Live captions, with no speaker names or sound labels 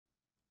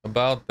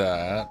About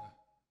that,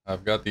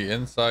 I've got the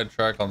inside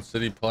track on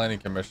City Planning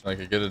Commission. I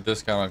could get a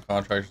discount on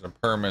contractors and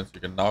permits. You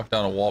can knock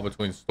down a wall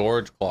between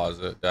storage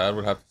closet. Dad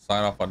would have to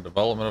sign off on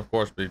development, of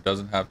course, but he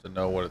doesn't have to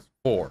know what it's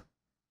for.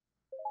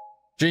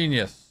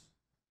 Genius.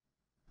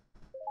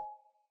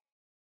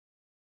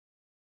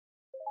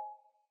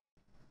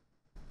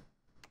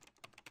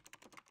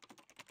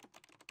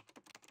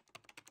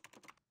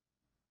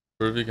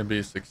 Prove you can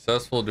be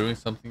successful doing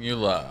something you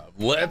love.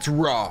 Let's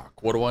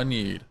rock. What do I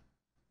need?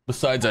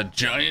 Besides a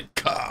giant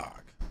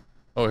cock.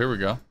 Oh, here we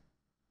go.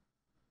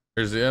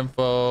 Here's the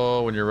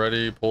info. When you're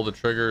ready, pull the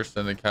trigger,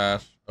 send the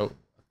cash. Oh,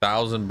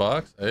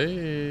 $1,000.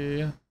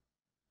 Hey.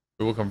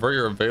 We will convert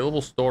your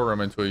available storeroom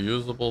into a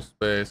usable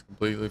space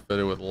completely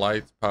fitted with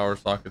lights, power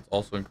sockets.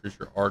 Also increase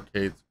your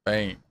arcade's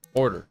fame.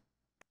 Order.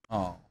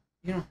 Oh.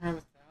 You don't have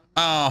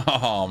 $1,000?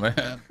 Oh,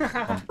 man.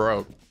 I'm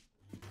broke.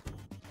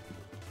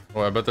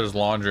 Well, I bet there's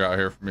laundry out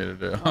here for me to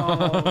do.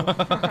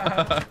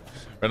 Oh.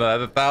 But no,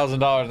 that $1,000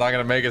 not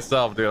gonna make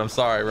itself, dude. I'm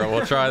sorry, bro.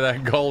 We'll try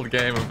that gold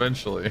game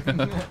eventually.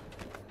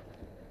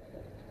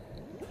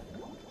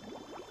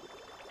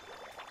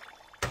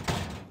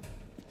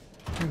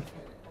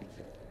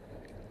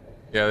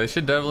 Yeah, they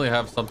should definitely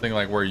have something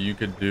like where you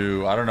could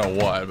do, I don't know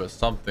what, but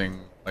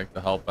something like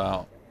to help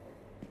out.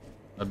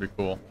 That'd be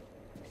cool.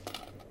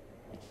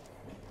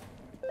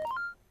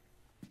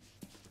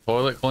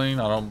 Toilet clean?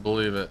 I don't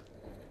believe it.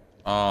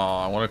 Oh,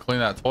 I want to clean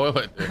that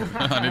toilet, dude.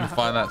 I need to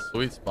find that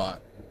sweet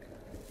spot.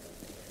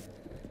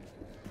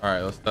 All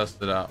right, let's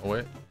test it out. Oh,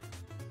 wait.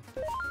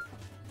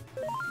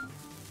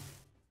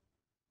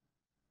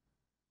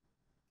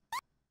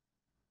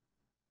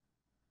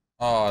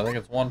 Oh, I think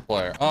it's one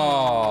player.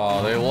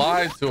 Oh, they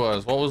lied to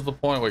us. What was the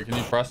point? Wait, can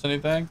you press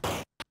anything?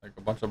 Like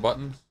a bunch of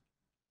buttons?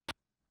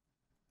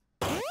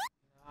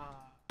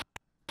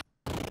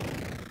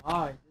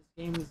 Why? This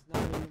game is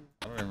not even...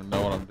 I don't even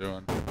know what I'm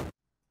doing.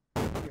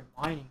 You're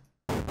mining.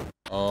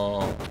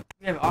 Oh.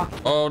 You have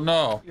oxygen. Oh,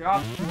 no. Your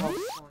oxygen level's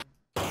going.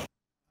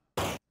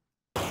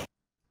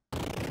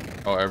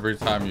 Oh, every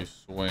time you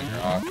swing,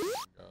 your oxygen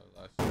goes.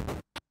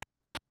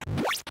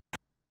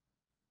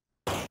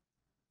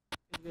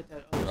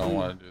 I don't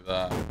want to do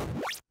that.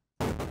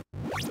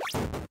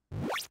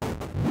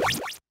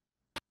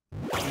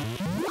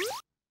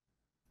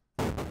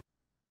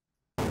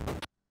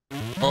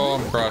 Oh,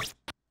 I'm crushed.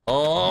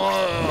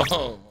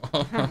 Oh!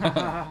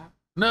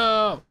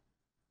 No!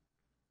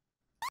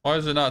 Why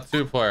is it not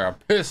two-player? I'm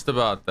pissed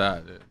about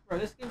that, dude. Bro,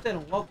 this game's at a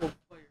local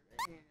player.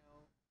 You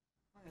know,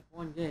 only like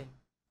one game.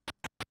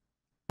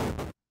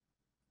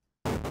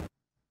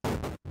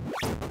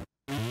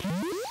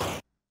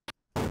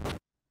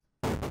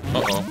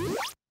 Uh-oh.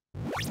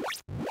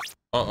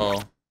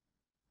 Uh-oh.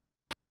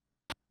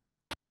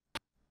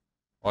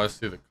 Oh, I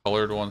see the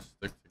colored ones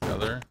stick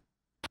together.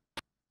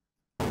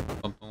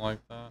 Something like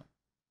that.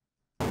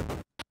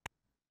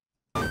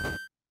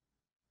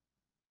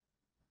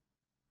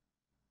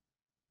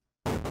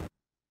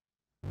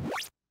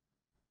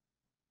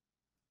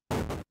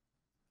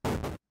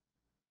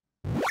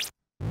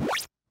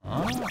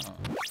 Ah.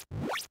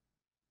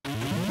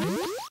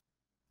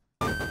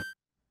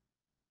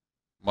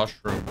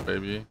 Mushroom,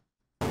 baby.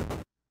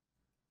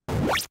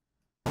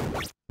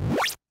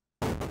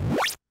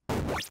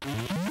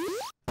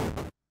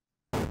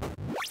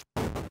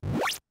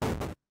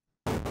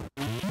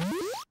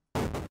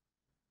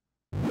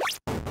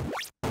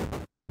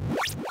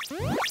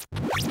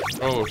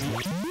 Oh,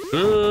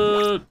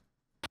 shit!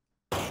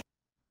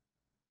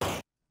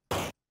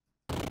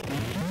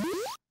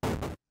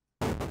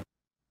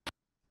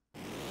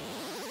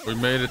 We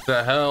made it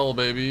to hell,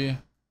 baby.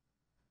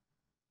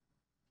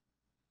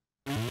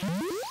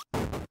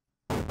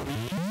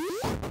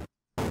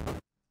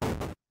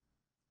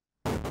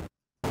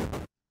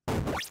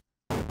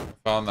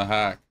 Found the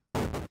hack.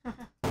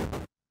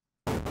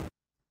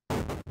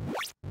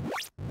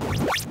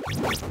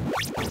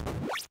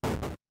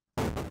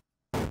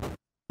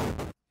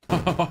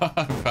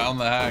 I found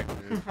the hack,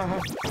 dude.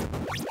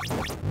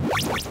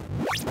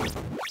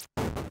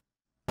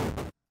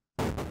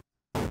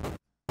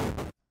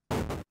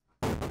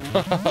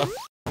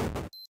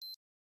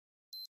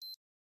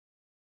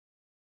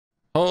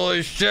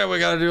 Holy shit, we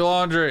gotta do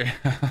laundry.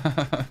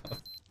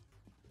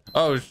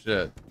 Oh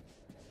shit.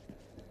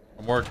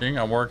 I'm working.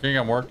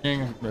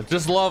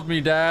 Just love me,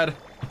 Dad.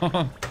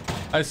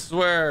 I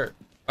swear,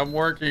 I'm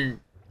working.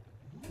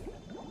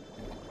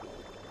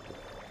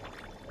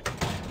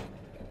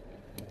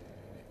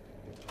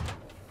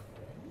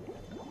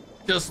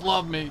 Just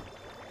love me.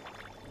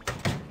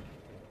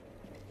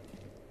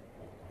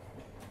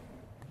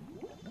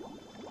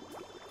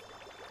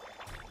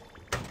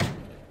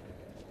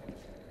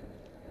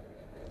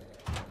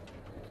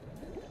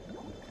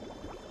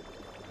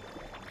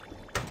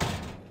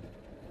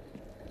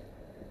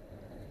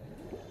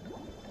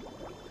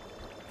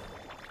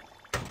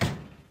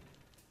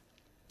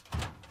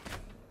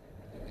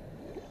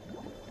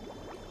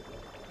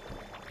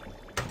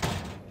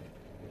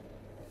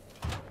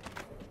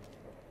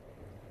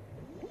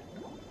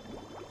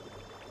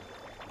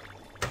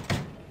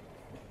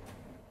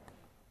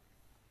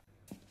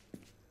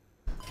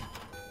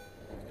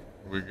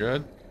 We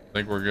good? I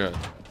think we're good.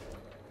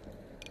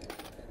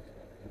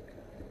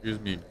 Excuse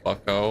me,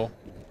 bucko.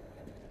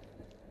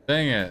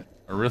 Dang it.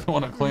 I really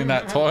want to clean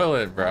that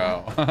toilet,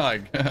 bro.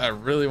 Like, I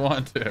really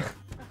want to.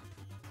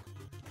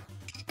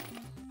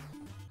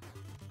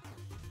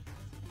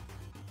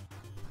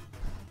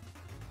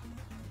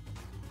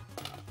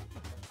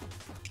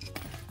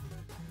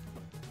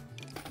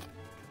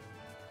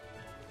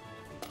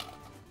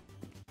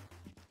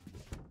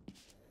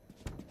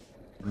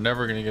 We're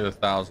never gonna get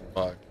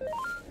 $1,000.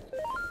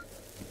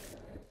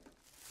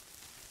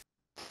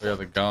 Oh yeah,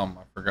 the gum.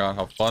 I forgot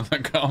how fun the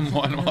gum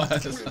one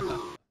was.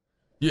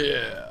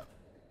 Yeah.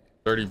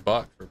 $30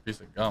 for a piece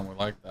of gum. We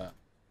like that.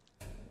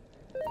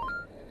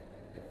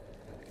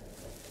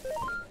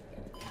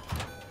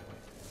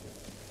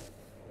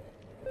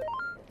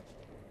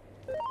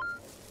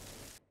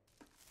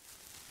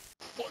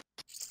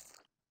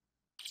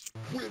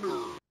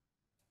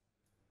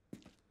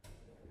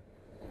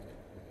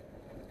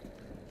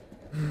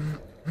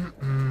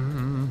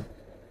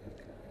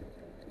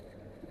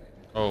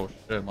 Oh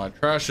shit, my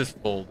trash is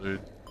full,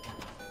 dude.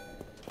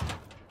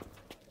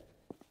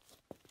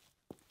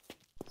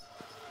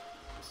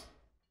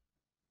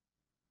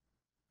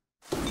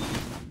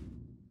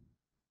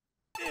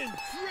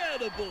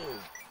 Incredible!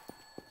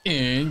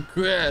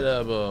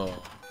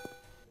 Incredible.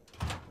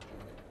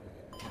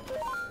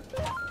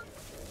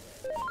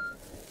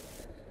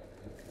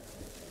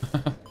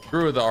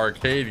 Screw the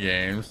arcade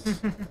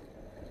games.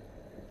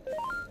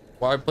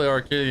 Why play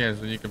arcade games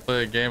when you can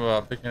play a game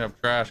about picking up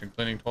trash and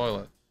cleaning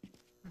toilets?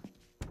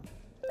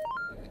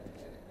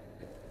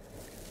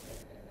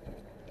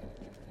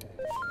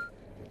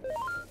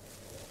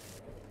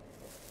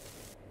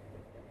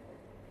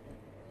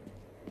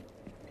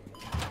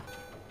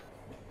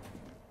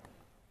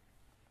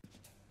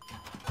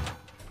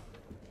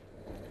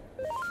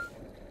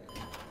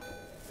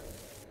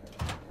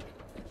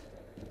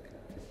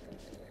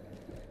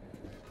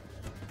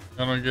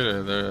 I don't get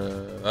it.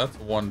 That's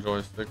one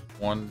joystick,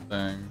 one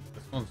thing.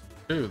 This one's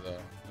two,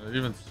 though. It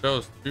even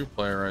shows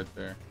two-player right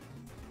there.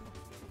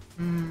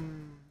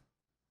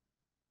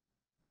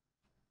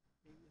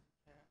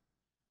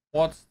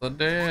 What's the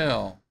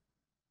deal?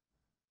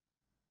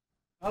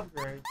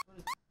 Upgrade.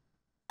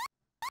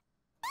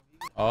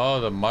 Oh,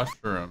 the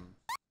mushrooms.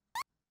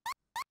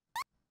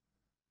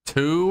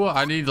 2?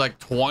 I need like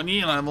 20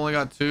 and I've only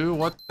got 2?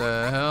 What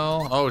the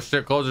hell? Oh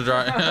shit, clothes are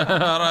dry. I don't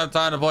have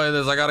time to play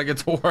this. I gotta get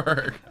to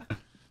work.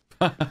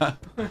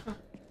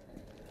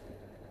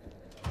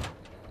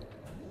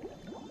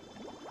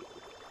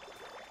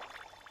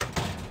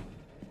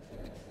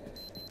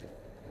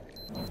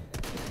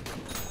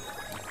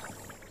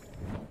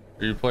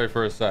 You play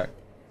for a sec.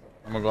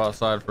 I'm gonna go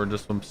outside for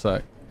just one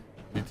sec.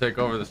 You take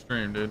over the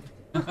stream, dude.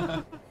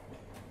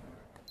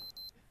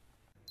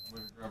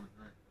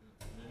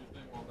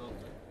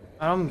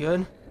 I'm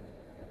good.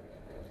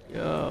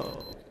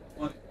 Yo.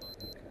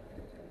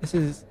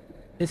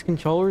 His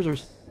controllers are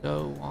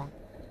so long.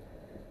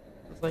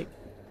 It's like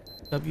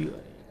WA.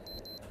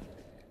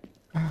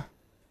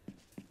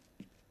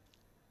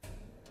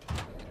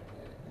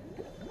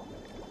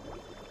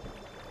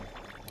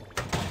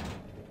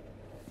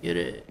 Get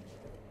it.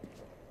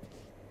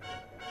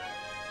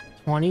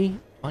 $20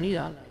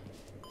 $20.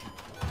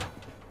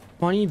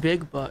 20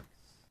 big bucks.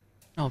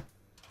 No.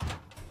 20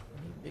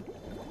 big bucks.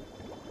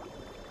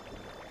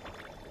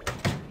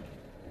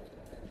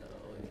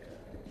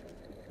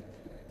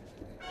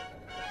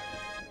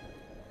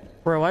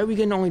 Bro, why are we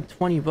getting only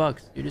 20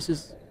 bucks, dude? This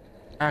is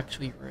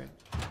actually rigged.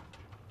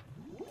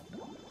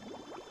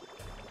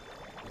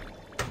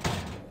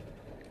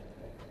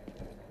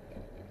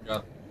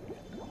 Got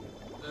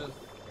this.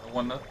 I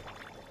won that.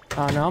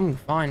 No, I'm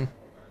fine.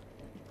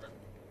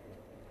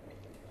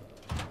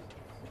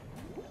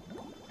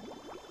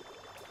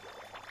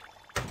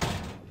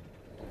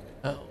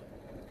 Oh.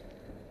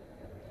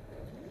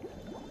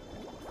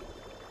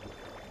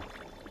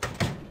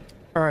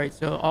 Alright,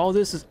 so all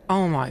this is,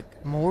 oh my,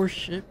 more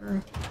shit,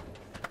 bro.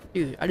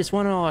 Dude, I just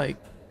want to like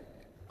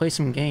play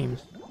some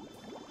games.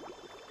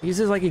 This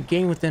is like a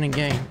game within a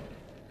game.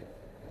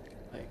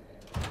 Like,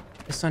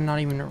 this is not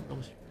even a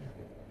real stream.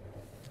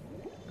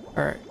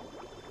 Alright.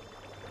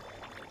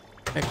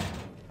 Okay.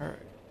 Alright.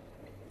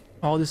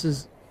 All this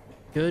is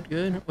good,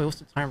 good. Wait, what's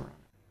the timer on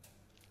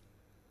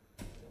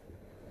it?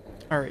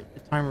 Alright, the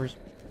timer's...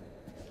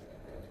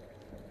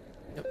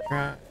 Yep,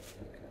 trash.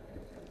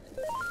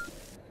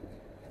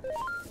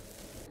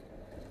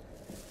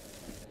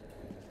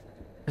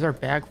 Is our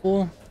bag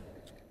full?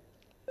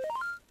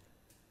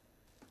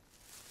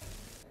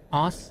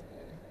 Us?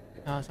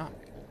 No, it's not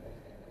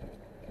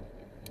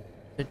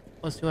full.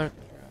 Let's do it at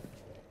the trash.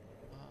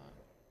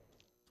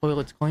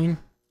 Toilet's clean.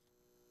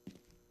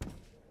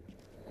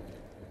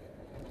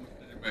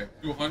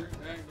 200?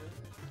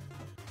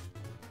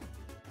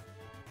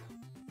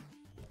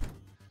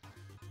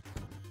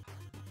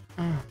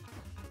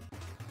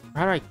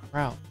 How do I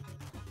crouch?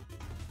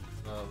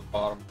 The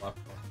bottom left.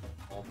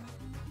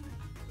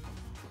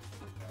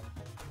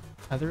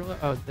 Other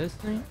oh, this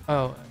thing?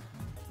 Oh.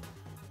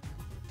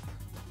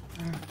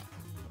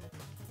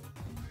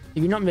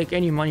 You not make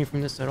any money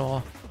from this at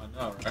all. I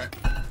know, right?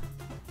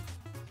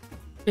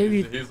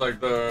 Maybe. He's like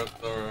the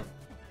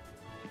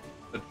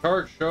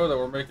charts show that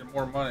we're making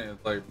more money.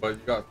 It's like, but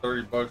you got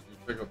 30 bucks and you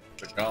pick up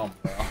the gum,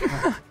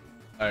 bro.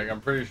 Like,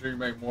 I'm pretty sure you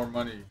make more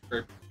money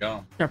scraping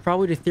gum. Yeah,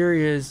 probably the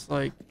theory is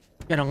like,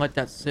 you gotta let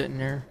that sit in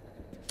there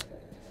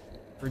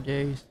for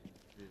days.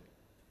 Yeah.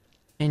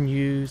 And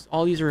use.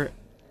 All these are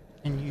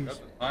in use. That's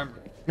the timer.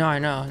 No, I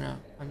know.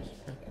 I'm just.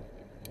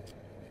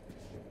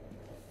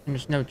 And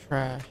there's no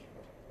trash.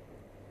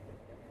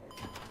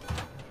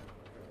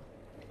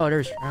 Oh,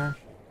 there's trash.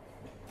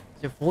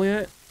 Is it full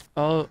yet?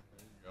 Oh. There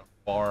you go.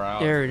 Far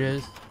out. There it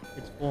is.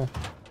 It's full.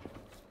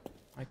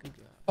 I could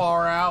go.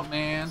 Far out,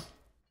 man.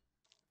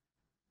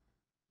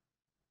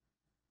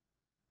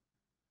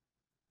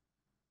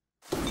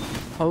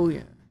 Oh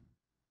yeah.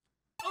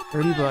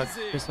 30 bucks,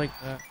 just like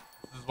that.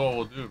 This is what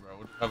we'll do, bro.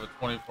 We'll just have a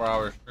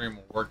 24-hour stream.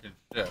 We'll work in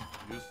shift.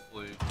 You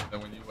sleep,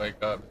 then when you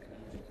wake up,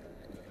 you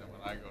sleep, and then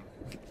when I go to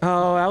sleep.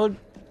 Oh, I would.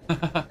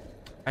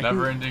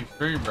 Never-ending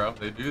stream, bro.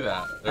 They do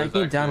that. There's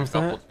can get down actually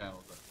a with couple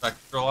channels.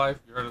 Extra Life,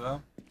 you heard of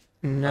them?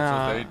 No.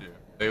 That's what they do.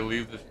 They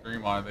leave the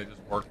stream on. They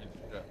just work in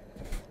shift.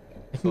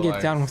 I can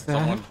get down with that.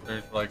 Someone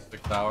streams for like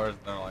 6 hours,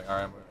 and they're like, all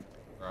right,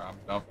 I'm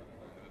done for the night.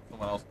 And then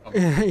someone else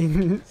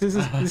comes.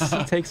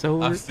 this takes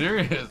over. I'm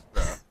serious,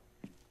 bro.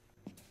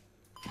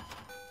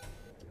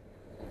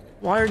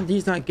 Why are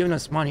these not giving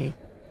us money?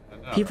 I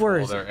know. People are.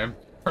 Well, they're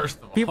empty, first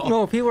of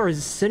all. People are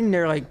sitting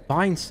there like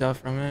buying stuff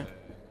from it.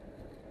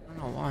 I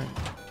don't know why.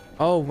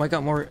 Oh, I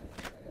got more.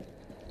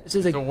 This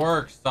is to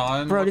work,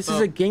 son. Bro, What's this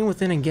is a game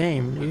within a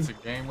game, dude. It's a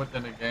game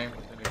within a game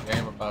within a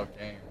game about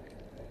game.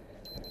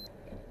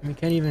 We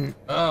can't even.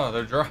 Oh,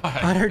 they're dry.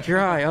 Oh, they're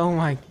dry. Oh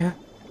my god.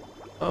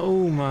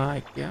 Oh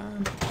my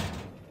god.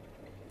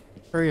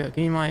 Hurry up,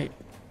 give me my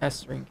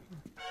S ranking.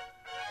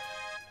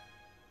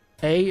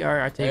 A?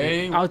 Alright, I'll take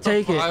it. I'll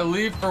take it. I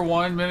leave for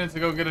 1 minute to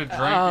go get a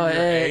drink Oh, and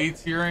you're hey.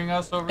 A-tiering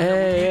us over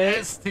Hey, here. hey.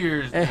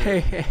 S-tiers, dude. Hey,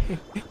 hey,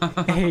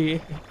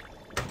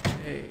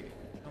 hey,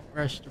 don't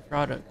rush the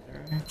product,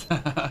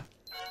 alright?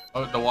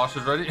 Oh, the wash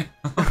is ready?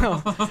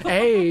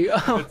 Hey!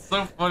 Oh. It's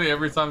so funny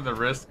every time the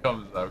wrist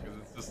comes up because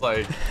it's just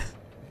like,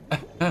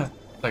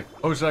 it's like,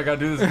 oh shit, I gotta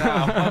do this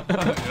now. You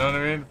know what I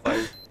mean? It's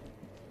like,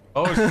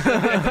 oh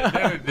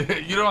shit,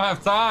 dude, you don't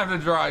have time to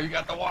dry. You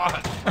got the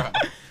wash.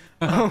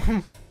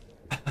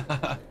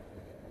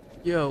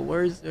 Yo,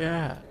 where's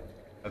that?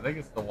 I think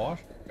it's the wash.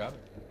 Got it.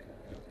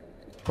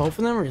 Both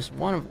of them or just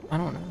one of them? I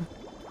don't know.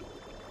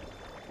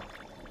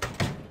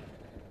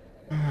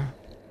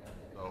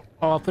 So,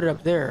 Oh, I'll put it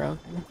up there.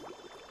 Okay.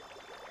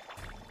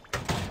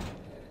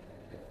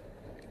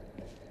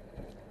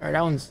 Alright,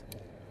 that one's.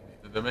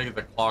 they make it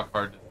the clock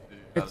hard to see.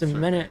 It's a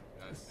minute.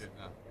 Yeah, I see it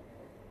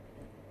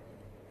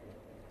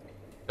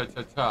now.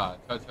 Cha-cha-cha,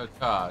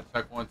 cha-cha-cha,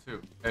 check 1,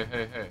 2. Hey,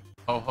 hey, hey.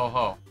 Ho, ho,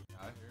 ho. Yeah,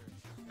 I hear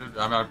it. Dude,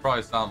 I mean, I'd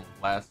probably sound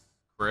less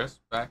crisp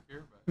back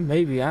here, but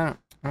Maybe, I don't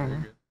you're know.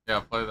 good. Yeah,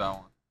 play that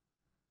one.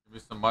 Give me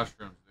some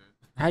mushrooms, dude.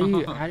 How do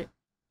you.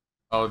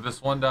 Oh,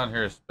 this one down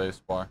here is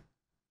spacebar.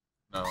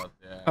 No,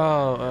 yeah.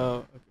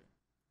 Oh, okay.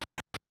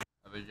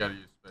 I think you gotta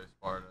use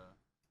spacebar to...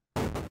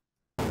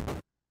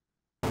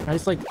 I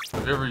just like.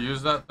 Have you ever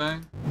used that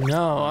thing?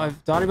 No, I've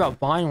thought about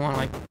buying one.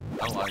 Like,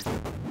 I like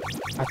it.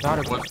 I thought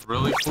about. What's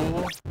really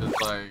cool is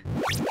like,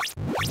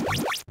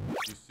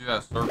 you see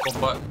that circle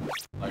button?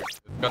 Like,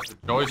 it's got the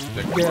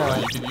joystick. Yeah.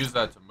 Like, you can use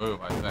that to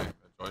move, I think,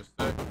 the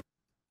joystick.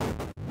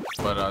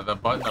 But the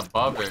button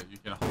above it, you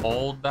can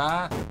hold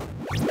that.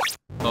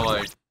 So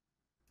like,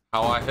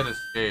 how I hit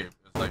escape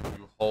is like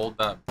you hold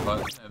that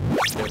button and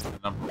hit the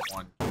number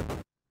 1 key.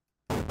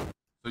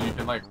 So you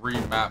can like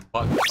remap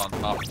buttons on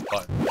top of the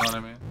button. You know what I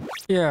mean?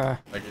 Yeah.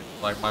 Like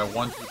it's like my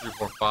 1, 2, 3,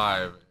 4,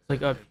 5. It's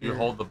like up If here. you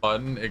hold the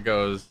button, it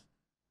goes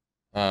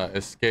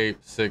escape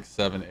 6,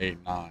 7, 8,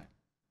 9.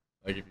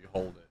 Like if you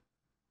hold it.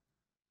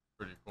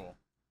 Pretty cool.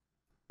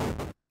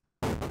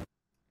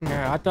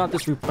 Yeah, I thought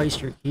this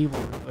replaced your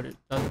keyboard, but it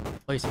doesn't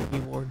replace the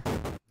keyboard.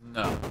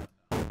 No.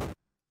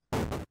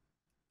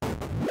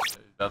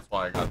 That's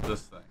why I got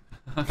this thing.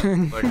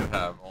 So I could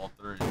have all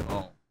 3.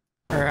 Oh.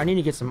 Alright, I need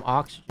to get some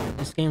oxygen.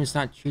 This game is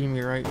not treating me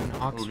right in Ooh,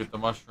 oxygen. get the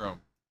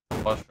mushroom. The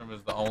mushroom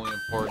is the only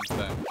important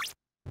thing.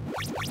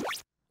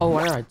 Oh,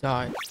 why did I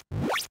die?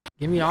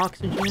 Give me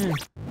oxygen.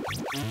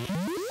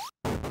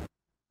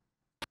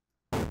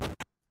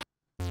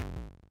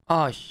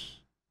 Oh,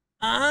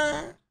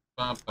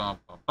 Bum, bum,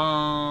 bum,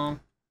 bum.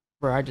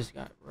 Bro, I just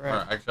got wrecked.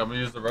 Alright, actually, I'm gonna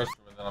use the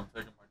restroom and then I'm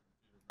taking my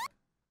computer back.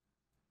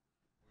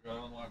 We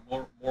gotta unlock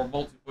more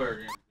multiplayer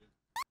games, dude.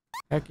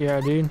 Heck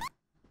yeah, dude.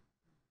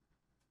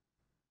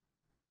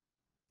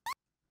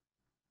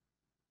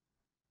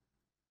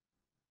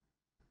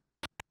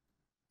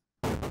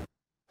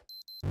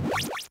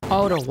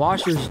 Oh, the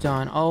washer's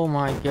done. Oh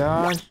my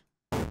gosh.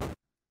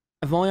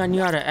 If only I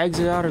knew how to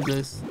exit out of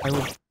this, I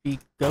would be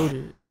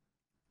goated.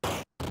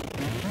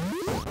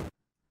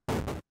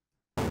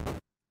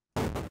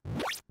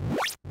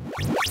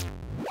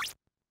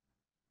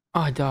 Oh,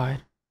 I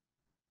died.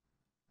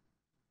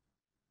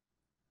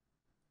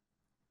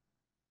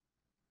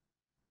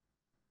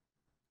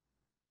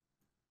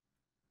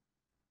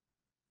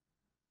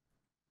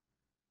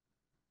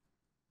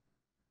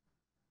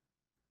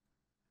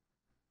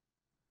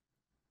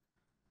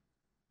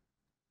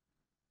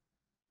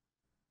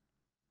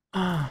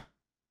 Ah.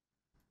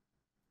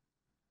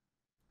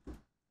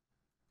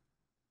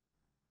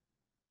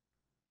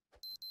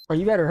 Or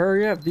you better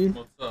hurry up, dude.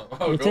 What's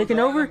up? Are you taking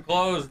over?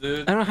 Close,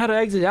 dude. I don't know how to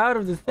exit out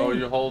of the thing. Oh,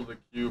 you hold the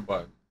Q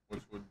button,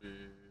 which would be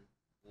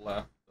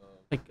left.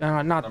 Like,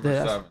 not number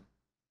this. 7.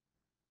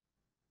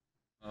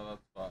 No,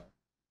 that's 5.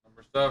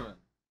 Number 7.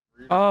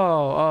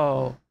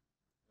 Oh.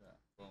 Yeah,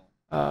 boom.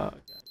 Okay,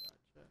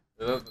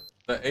 gotcha.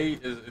 The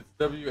 8 is it's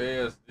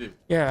WASD.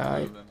 Yeah.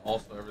 And then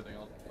also everything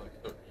else is like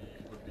so E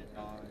would be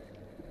 9.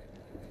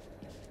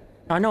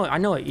 I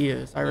know what E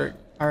is. I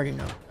already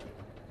know.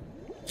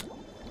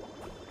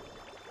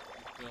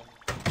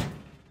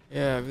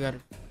 Yeah, we gotta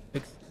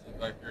fix it. Sit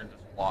back here and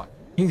just watch.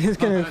 You just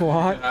gonna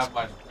watch? You can have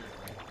my screen.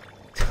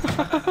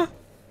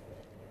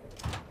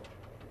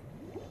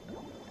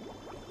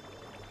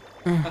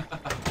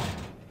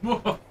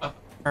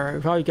 Alright,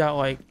 we probably got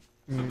like.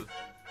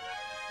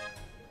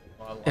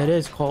 It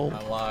is cold.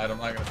 I lied. I'm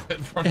not gonna sit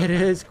in front of It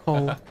is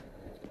cold.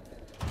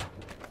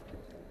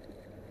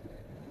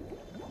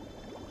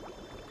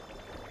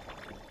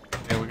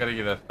 Yeah, we gotta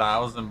get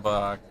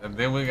 $1,000, and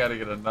then we gotta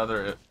get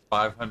another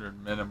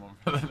 500 minimum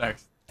for the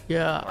next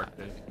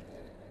arcade.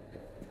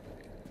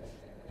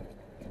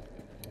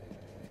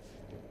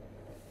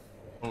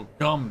 Oh,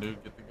 gum,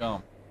 dude, get the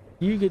gum.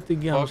 You get the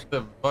gum.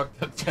 Fuck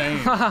the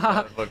change.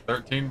 Look,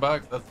 $13.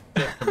 That's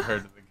shit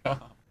compared to the gum.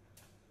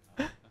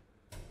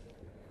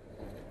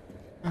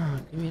 Oh,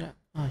 give me that.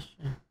 Oh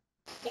shit.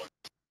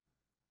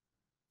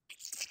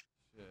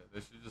 Shit, they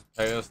should just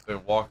pay us to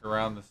walk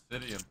around the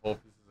city and pull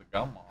pieces of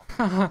gum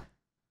off.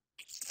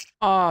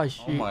 Oh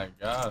shoot. Oh my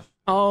gosh.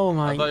 Oh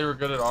my. I thought you were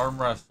good at arm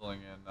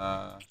wrestling and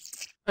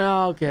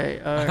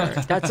Okay,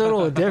 alright. That's a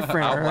little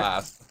different,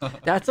 Outlast. right?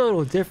 That's a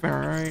little different,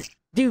 alright?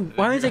 Dude,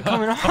 why is it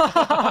coming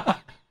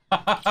off?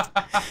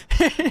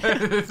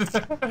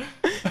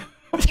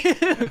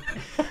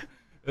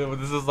 Dude,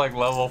 this is like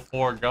level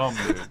 4 gum,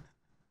 dude.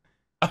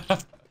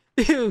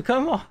 Dude,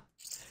 come on.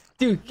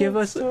 Dude, give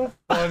us so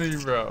funny,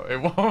 bro. It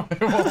won't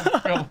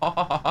come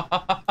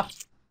off.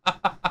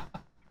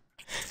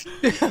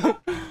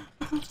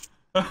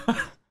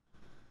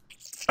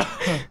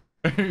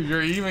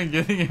 You're even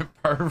getting it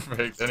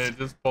perfect and it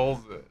just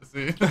pulls it.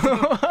 See?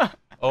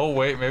 Oh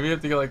wait, maybe you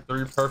have to get like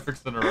 3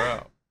 perfects in a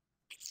row.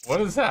 What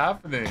is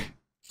happening?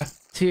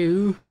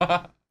 2,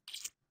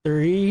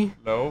 3,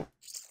 nope.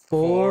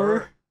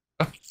 4.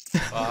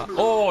 God,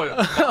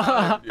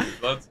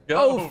 dude, let's go.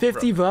 Oh,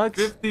 $50.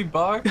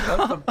 $50?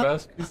 That's the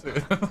best piece of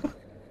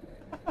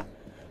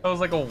that was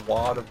like a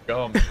wad of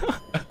gum.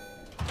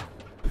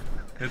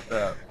 Hit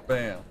that.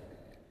 Bam.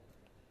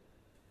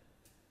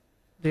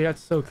 Dude,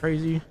 that's so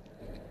crazy.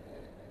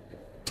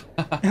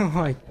 Oh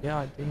my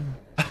god, damn.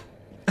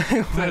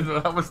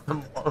 That was the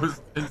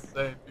most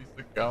insane piece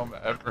of gum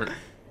ever.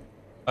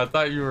 I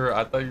thought you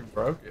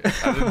broke it.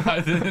 I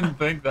didn't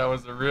think that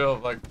was a real,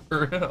 like,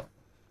 for real.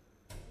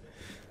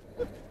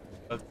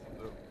 That's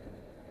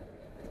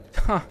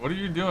what are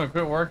you doing?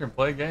 Quit working,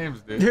 play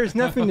games, dude. There's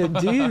nothing to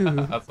do.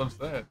 That's what I'm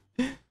saying.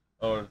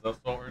 Oh, is that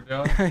what we're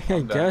doing?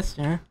 I guess,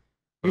 yeah.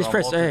 You just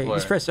press A.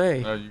 Just press A.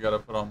 No, you gotta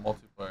put on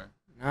multiplayer.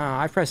 No,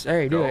 I press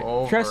A. Do it.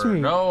 Trust me.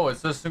 No, it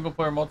says single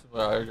player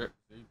multiplayer.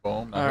 See,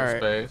 boom, not hit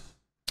space.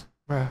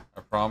 Bruh.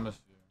 I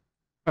promise you.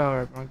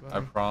 Alright,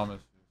 I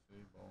promise you.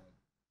 See, boom.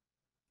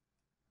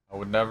 I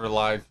would never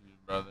lie to you,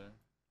 brother.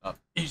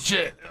 Eat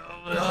shit.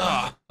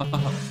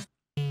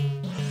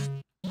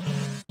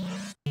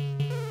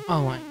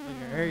 Oh my,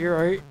 okay, you're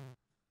right.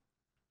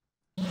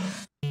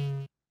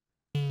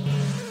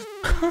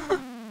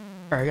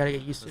 Alright, I gotta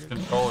get used to it. This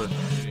controller's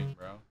cheating,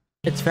 bro.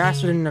 It's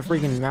faster than the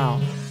freaking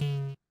mouse.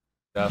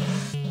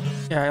 Definitely.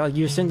 Yeah, like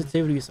your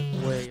sensitivity is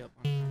like way up.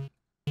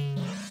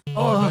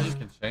 Oh, I bet you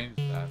can change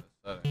that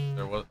setting.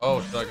 There was.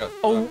 Oh, shit, I got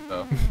stuck,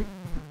 though.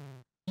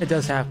 It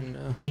does happen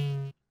though.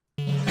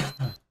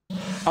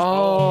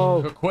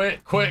 Oh.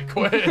 Quit. Fuck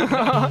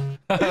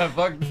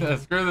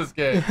this. Screw this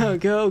game.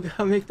 Go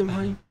make the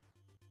money.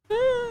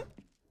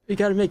 You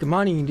gotta make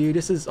money, dude.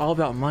 This is all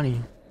about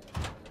money.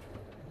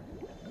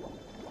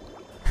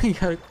 you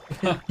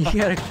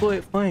gotta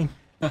quit playing.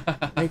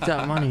 Make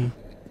that money.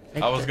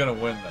 I was gonna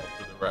win that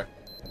for the record.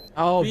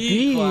 Oh,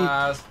 B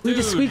class.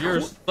 Dude,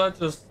 you're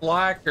such a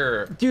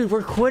slacker. Dude,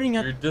 we're quitting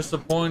at. You're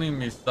disappointing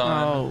me,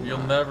 son. Oh,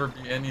 you'll never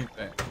be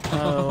anything.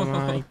 Oh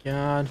my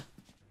god.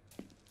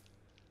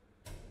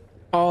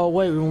 Oh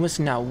wait, we're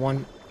missing that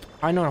one.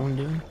 I know what I'm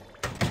doing.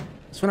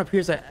 This one up here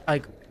is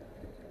like,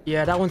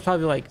 yeah, that one's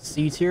probably like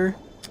C tier,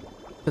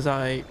 because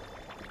I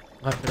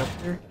left it up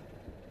there.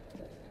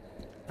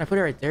 I put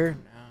it right there. Nah,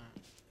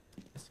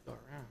 let's go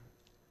around.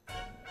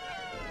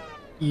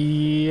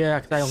 Yeah,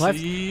 because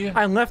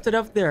I left it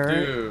up there.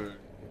 Right? Dude,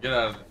 get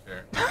out of the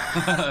chair.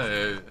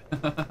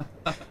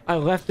 I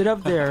left it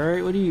up there,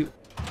 right? What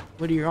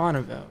are you on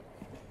about?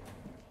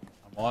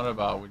 I'm on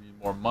about we need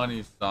more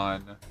money,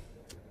 son.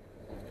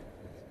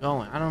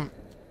 Going. I don't.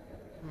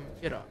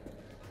 Get up.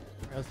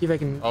 Right, let's see if I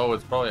can. Oh,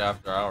 it's probably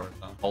after hours.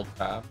 Huh? Hold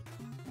tab.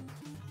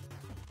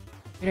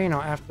 It ain't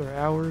no after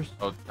hours.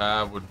 Oh,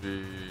 tab would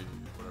be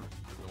whatever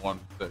the 1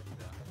 6.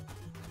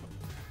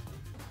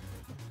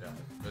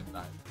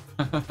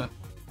 nice.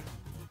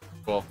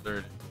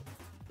 12:30.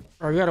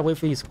 Or we gotta wait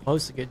for these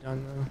clothes to get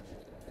done though.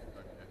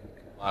 Okay.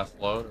 Last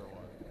load or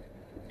what?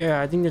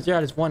 Yeah, I think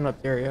there's one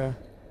up there. Yeah.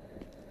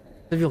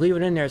 So if you leave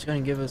it in there, it's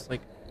gonna give us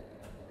like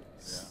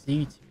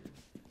C tier.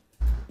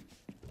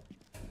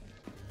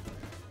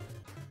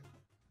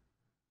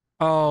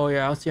 Oh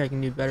yeah, I'll see. I can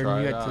do better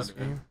than you at this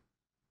game.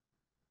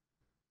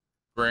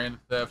 Grand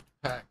Theft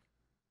Pac,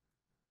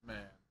 man.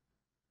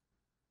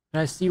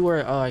 Can I see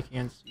where? Oh, I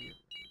can't see it.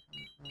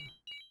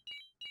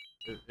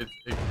 It's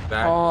exactly.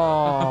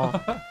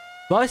 Oh,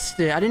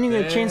 busted! I didn't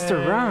even get a chance to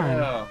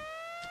run.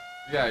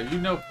 Yeah, you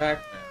know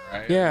Pac-Man,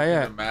 right? Yeah, you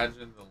yeah. can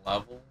imagine the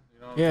level. You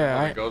know,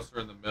 yeah, the ghosts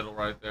are in the middle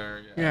right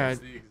there. Yeah,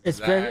 it's the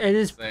exact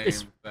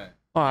same thing.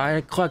 Oh,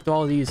 I collect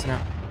all these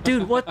now,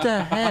 dude. What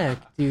the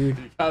heck, dude?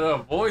 You gotta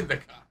avoid the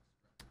cops.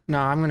 No,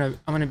 I'm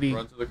gonna be.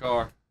 Run to the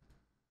car.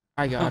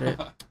 I got it.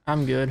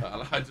 I'm good.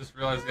 I just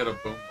realized you got a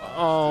boom box.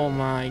 Oh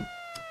my.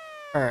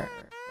 All right.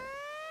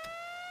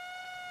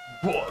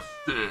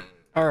 Busted.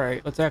 All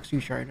right, let's actually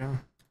try now.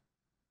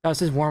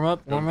 This is warm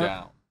up. Warm up.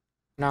 Down.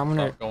 No, I'm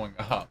gonna. Stop going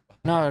up.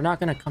 No, they're not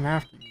gonna come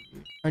after me,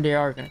 dude. Or they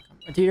are gonna come.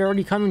 Dude, they're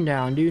already coming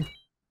down, dude.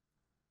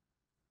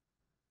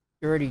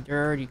 They're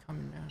already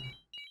coming down.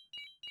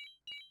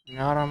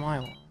 Not on my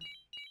watch.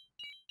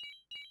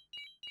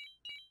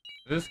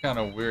 It is kind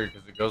of weird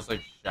because it goes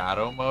like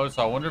shadow mode,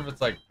 so I wonder if it's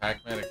like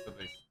Pac-Man except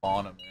they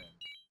spawn them in.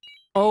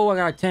 Oh, I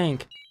got a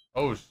tank.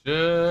 Oh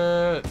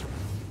shit!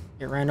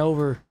 It ran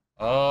over.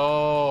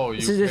 Oh,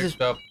 you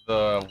picked up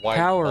the white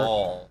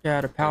ball.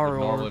 Yeah, the power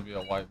would normally be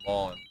a white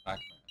ball in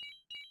Pac-Man.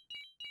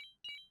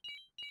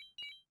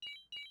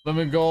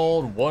 Lemon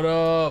Gold, what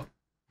up?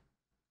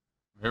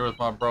 I'm here with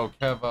my bro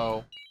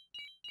Kev0e.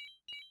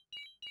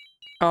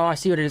 Oh, I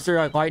see what it is. They're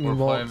like lightning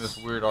bolts. We're playing this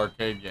weird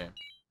arcade game.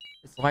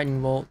 It's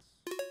lightning bolts.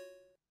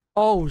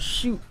 Oh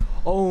shoot!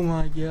 Oh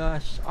my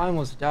gosh! I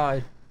almost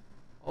died.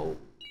 Oh,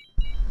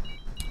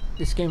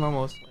 this game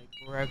almost like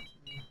wrecked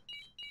me.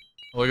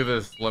 Look at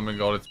this Lemon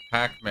Gold. It's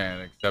Pac-Man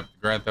except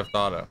Grand Theft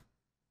Auto.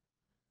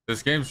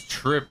 This game's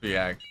trippy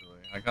actually.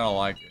 I kind of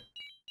like it.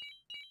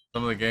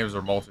 Some of the games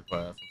are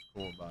multiplayer. That's what's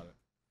cool about it.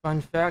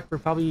 Fun fact: we're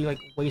probably like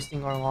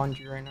wasting our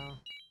laundry right now.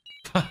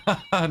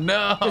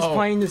 No. Just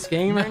playing this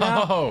game right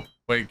now. No.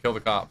 Wait, kill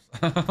the cops.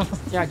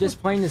 Yeah, just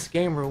playing this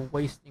game, we're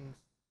wasting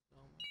so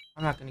much.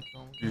 I'm not gonna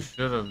kill him. You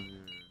should have,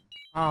 dude.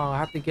 Oh, I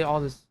have to get all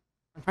this.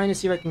 I'm trying to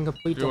see if I can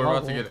complete the level. We're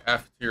about to get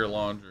F tier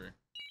laundry.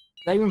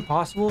 Is that even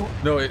possible?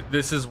 No,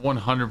 this is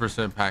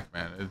 100%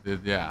 Pac-Man.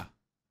 Yeah.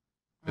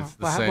 It's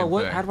the same thing.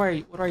 What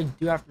do I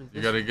do after this?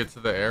 You gotta get to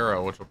the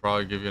arrow, which will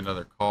probably give you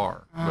another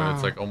car. But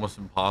it's like almost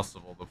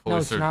impossible. The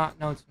police No, it's not.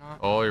 No, it's not.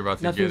 Oh, you're about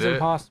to get it? Nothing's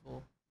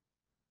impossible.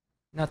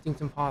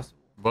 Nothing's impossible.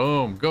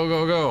 Boom. Go,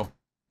 go, go.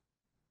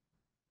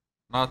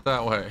 Not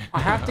that way. I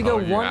have to go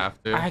you one.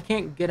 have to? I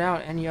can't get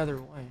out any other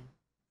way.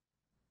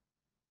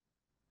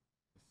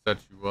 Set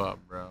you up,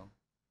 bro.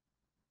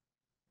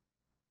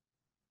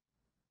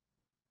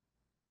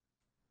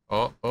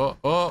 Oh, oh,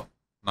 oh.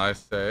 Nice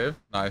save.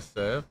 Nice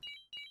save.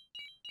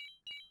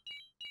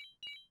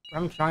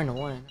 I'm trying to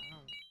win.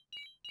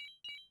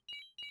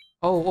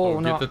 Oh,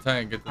 no. Get the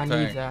tank. Get the tank.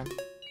 I need that.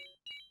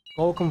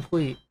 Goal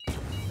complete.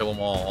 Kill them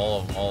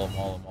all of them, all of them,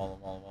 all of them, all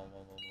of them, all of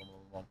them,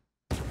 all of them.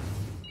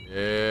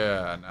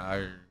 Yeah, now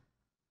you're...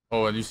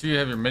 Oh, and you see you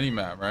have your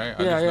mini-map, right?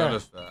 I just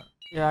noticed that.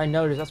 Yeah, I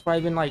noticed. That's why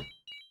I've been, like,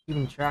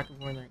 keeping track of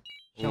where they're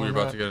showing. Ooh, you're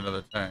about to get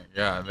another tank.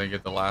 Yeah, and then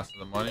get the last of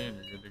the money, and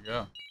you're good to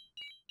go.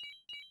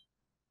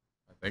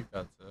 I think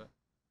that's it.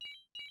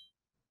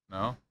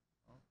 No?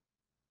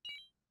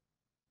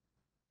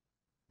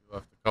 You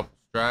left a couple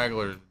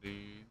stragglers, dude.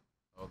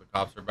 Oh, the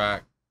cops are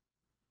back.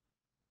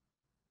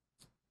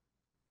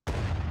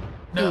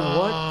 No! Dude,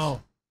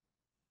 what?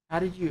 How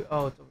did you...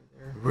 Oh, it's over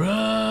there.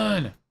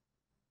 Run!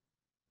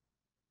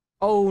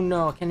 Oh,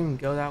 no. I can't even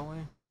go that way.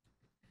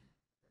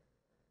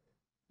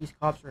 These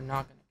cops are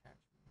not going to catch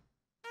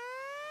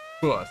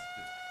me.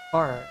 Busted.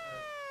 Alright.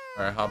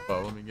 Alright, hop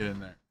up. Let me get in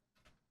there.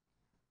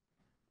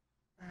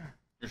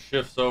 Your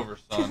shift's over,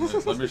 son.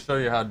 Let me show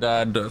you how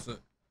Dad does it.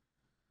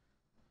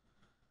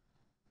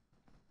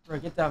 Bro,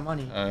 get that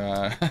money.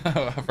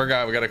 I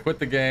forgot. We got to quit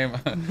the game.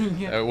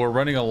 Yeah. We're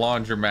running a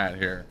laundromat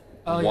here.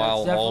 Oh,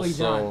 while yeah,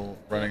 also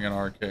running an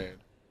arcade.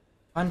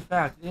 Fun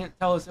fact, they didn't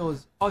tell us it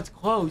was... Oh, it's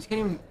closed. You can't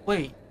even...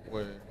 Wait.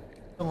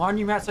 The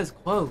laundromat says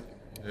closed.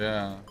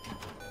 Yeah.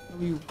 Did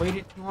we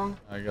waited too long?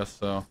 I guess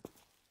so.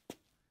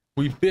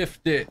 We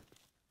biffed it.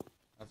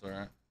 That's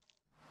alright.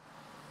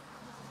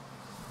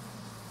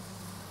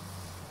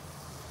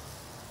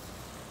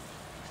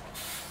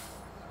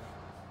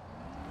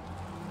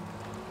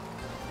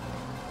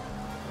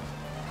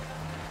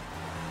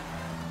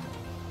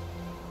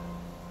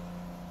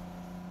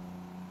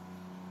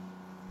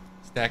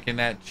 Stacking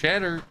that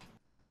cheddar.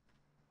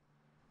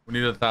 We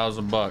need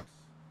 $1,000.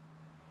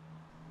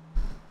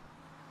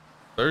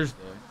 Thursday.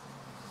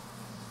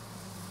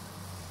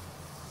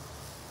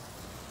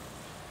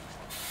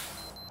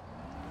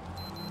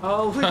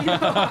 Oh,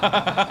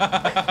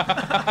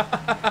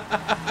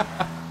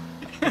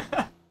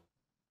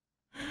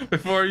 no.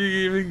 Before you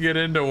even get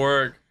into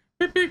work.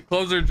 Beep, beep,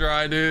 clothes are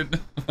dry, dude.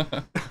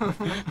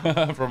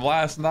 From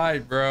last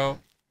night, bro.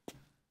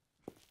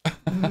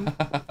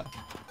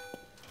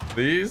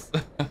 These?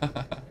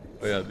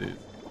 Oh yeah, these.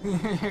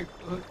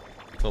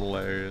 It's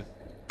hilarious.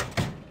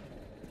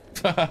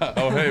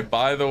 Oh hey,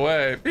 by the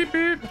way, beep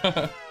beep.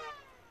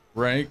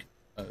 Rank.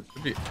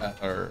 Should be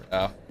F, or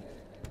F.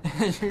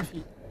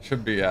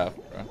 Should be F,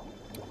 bro.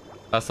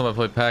 Last time I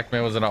played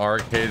Pac-Man was in an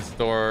arcade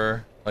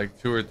store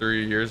like 2 or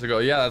 3 years ago.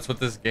 Yeah, that's what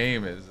this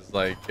game is. It's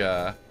like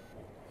we're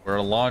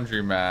a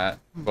laundromat,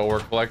 but we're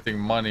collecting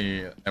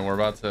money and we're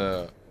about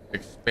to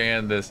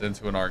expand this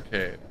into an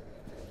arcade.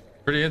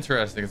 Pretty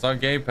interesting. It's on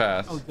Game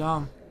Pass. Oh,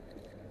 gum.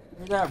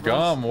 Where's that, bro?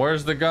 Gum?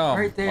 Where's the gum?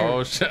 Right there.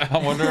 Oh shit! I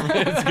wonder if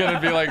it's gonna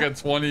be like a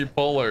 20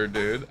 puller,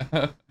 dude.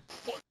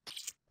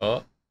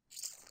 Oh.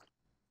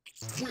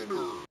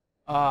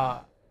 I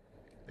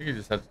think you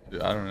just have to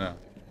do. I don't know.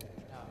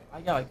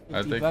 I got like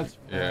 50 bucks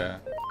for yeah.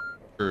 that.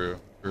 True.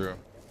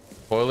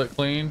 Toilet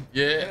clean?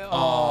 Yeah.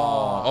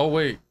 Oh. Oh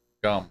wait.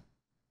 Gum.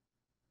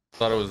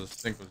 Thought it was the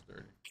sink was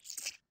dirty.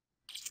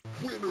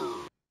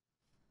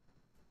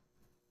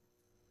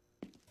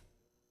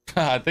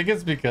 I think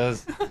it's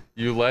because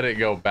you let it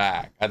go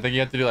back. I think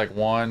you have to do like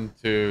 1,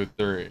 2,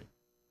 3.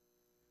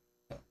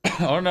 I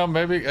don't know.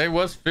 Maybe it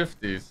was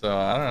 50. So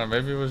I don't know.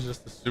 Maybe it was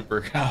just a super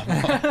gum.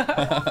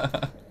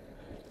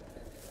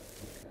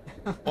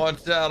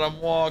 Watch out, I'm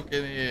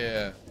walking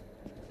here.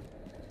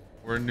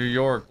 We're in New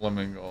York,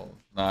 Flamingo.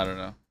 No, I don't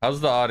know.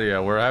 How's the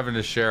audio? We're having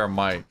to share a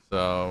mic,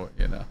 so,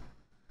 you know.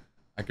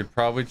 I could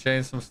probably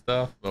change some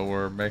stuff, but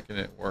we're making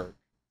it work.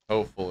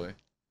 Hopefully.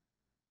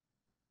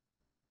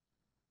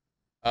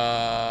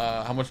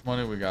 How much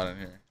money we got in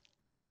here?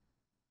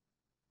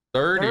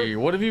 30.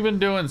 What have you been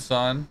doing,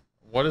 son?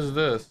 What is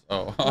this?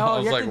 Oh, No, I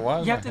was like, why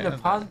is you my have to hand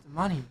deposit the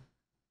money.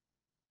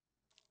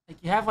 Like,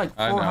 you have like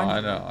 400.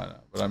 I know.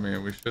 But I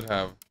mean, we should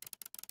have...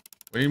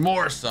 We need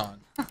more, son.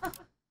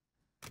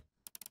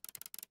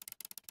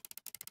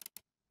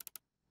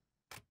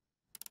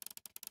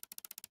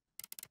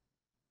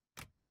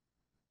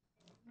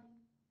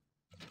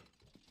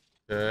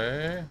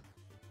 Okay.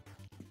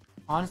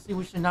 Honestly,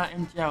 we should not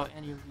empty out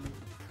any of these.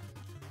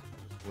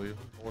 Just leave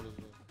them. What is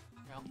this?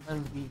 Yeah, let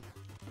them be.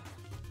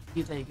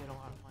 See if they get a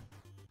lot of money.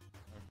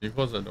 Can you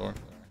close that door?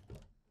 Sorry.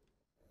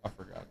 I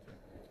forgot to.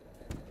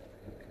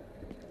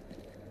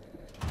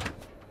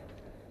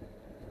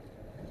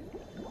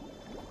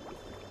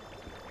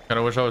 Kind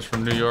of wish I was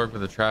from New York, but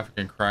the traffic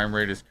and crime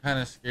rate is kind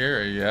of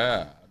scary.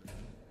 Yeah.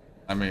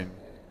 I mean,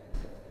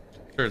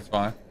 sure, it's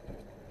fine.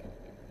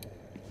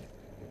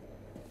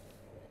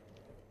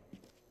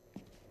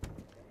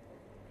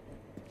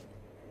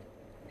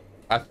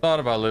 I thought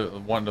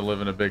about wanting to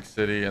live in a big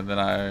city, and then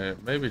I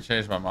maybe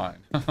changed my mind.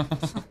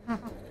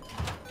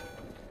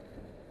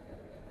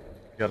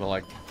 Gotta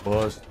like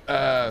bust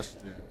ass,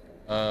 dude.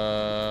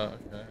 Okay,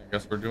 I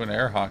guess we're doing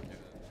air hockey then.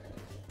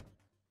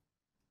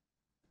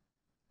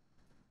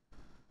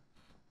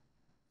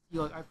 See,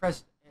 look, I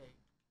pressed A.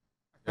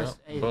 I pressed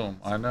A. Boom.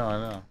 I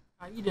know.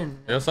 Oh, you didn't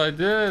know. Yes, I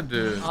did,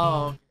 dude.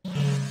 Oh,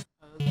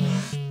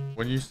 okay.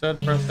 When you said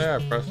press A, I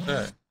pressed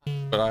A.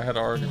 But I had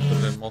already put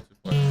it in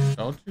multiplayer.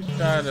 Don't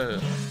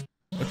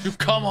you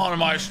come on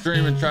my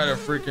stream and try to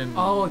freaking...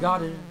 Oh, I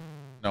got it.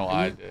 No,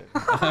 I did.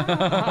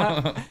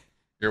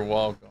 You're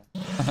welcome.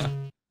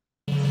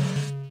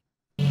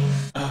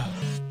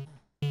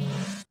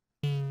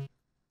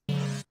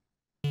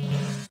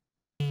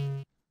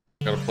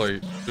 Gotta play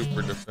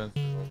super defensive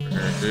over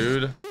here,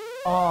 dude.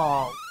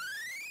 Oh.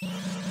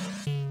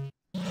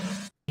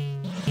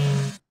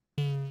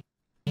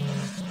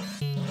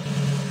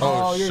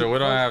 Oh shit, we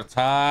don't have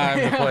time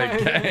to play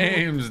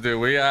games, dude.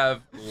 We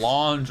have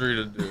laundry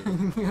to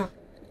do.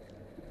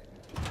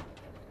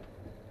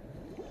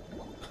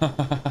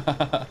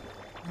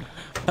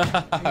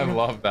 I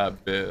love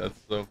that bit.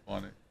 That's so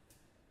funny.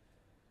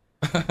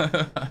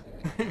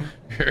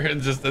 You're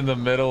just in the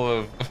middle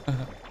of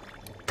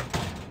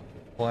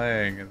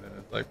playing and then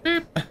it's like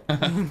beep.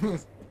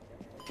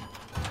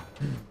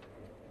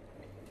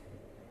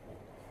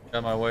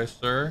 Got my way,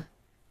 sir.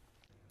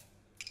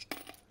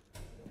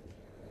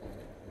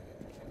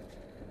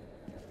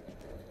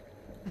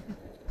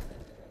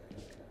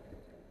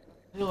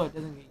 I feel like it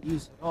doesn't get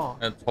used at all.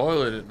 That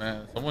toilet, it,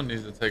 man. Someone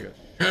needs to take a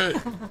shit.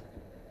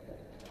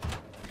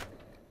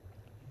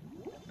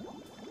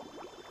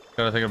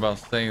 Kinda thinking about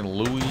St.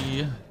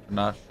 Louis. I'm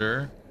not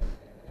sure.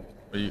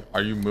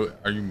 Are you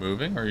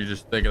moving, or are you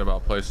just thinking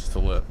about places to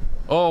live?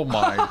 Oh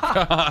my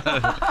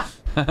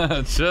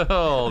god!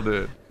 Chill,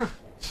 dude.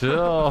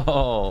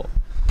 Chill.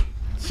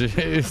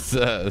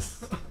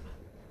 Jesus.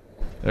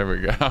 There we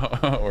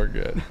go. We're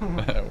good.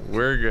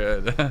 We're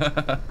good.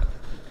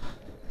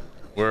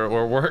 We're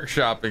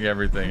workshopping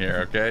everything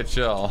here, okay?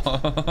 Chill.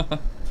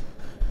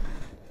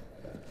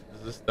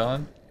 Is this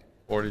done?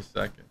 40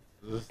 seconds.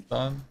 Is this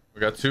done?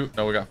 We got 2?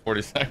 No, we got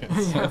 40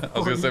 seconds. Yeah, 40. I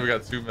was gonna say we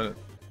got 2 minutes.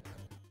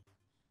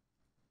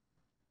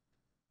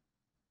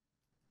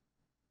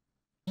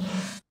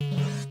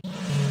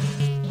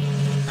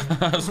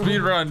 Speed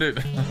run,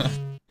 dude.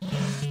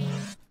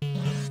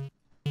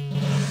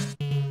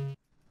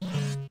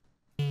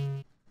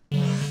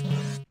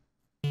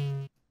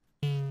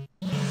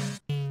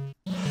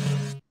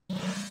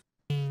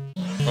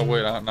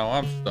 now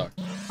I'm stuck.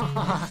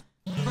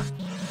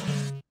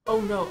 Oh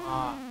no.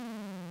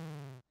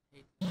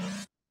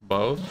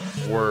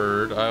 Both?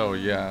 Word. Oh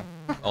yeah.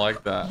 I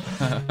like that.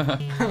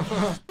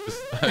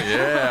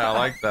 Yeah, I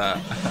like that.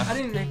 I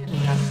didn't make it in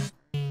that.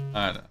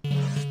 I know.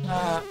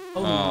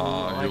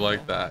 Oh, you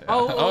like that. Yeah.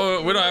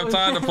 Oh, We don't have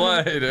time to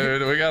play,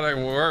 dude. We gotta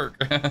work.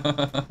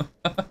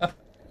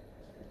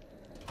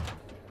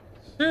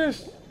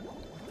 Sheesh.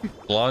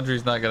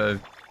 Laundry's not gonna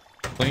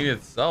clean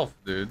itself,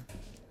 dude.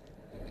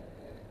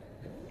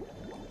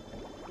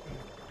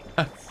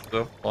 That's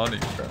so funny,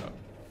 bro.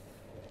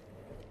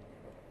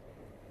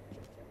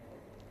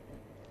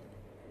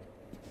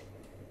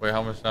 Wait,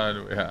 how much time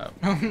do we have?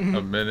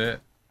 A minute?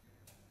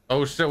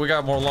 Oh shit, we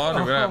got more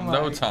laundry. We have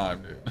no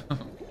time, dude.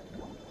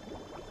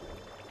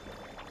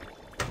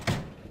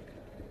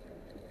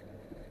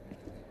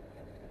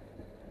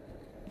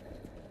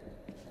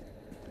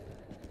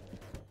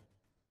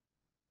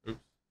 Oops.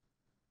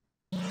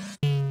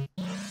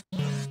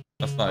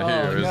 That's not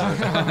here, is it?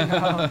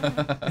 No.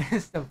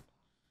 It's the...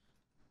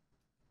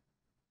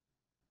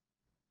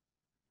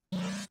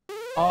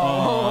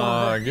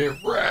 Oh, get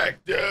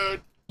wrecked,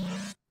 dude.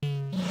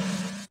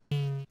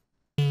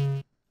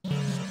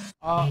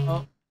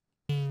 Oh,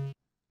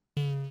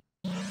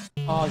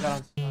 I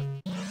got unstuck.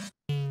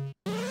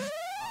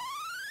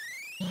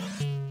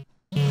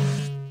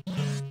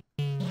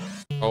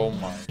 Oh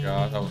my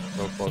god, that was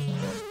so close to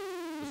it.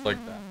 Just like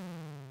that.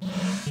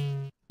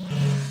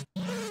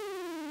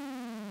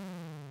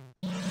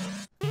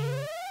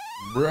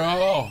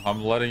 Bro,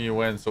 I'm letting you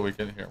win so we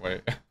can hear.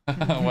 Wait,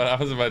 what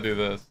happens if I do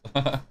this?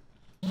 Well,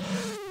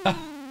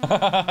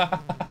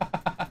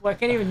 I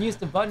can't even use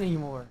the button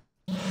anymore.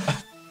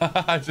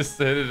 I just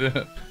hit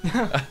it.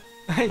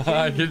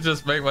 I could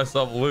just make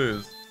myself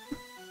lose.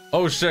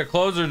 Oh shit,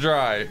 clothes are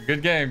dry.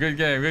 Good game, good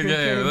game, good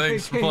game.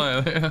 Thanks for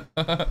playing.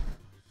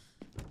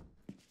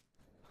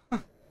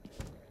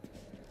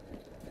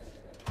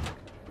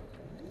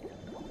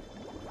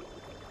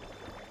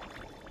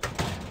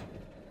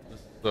 This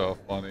is so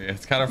funny.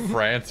 It's kind of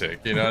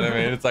frantic, you know what I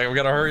mean? It's like we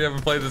gotta hurry up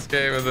and play this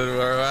game and then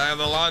I have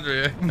the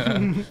laundry.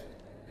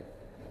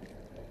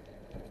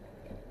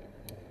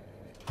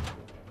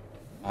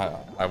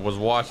 I was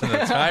watching the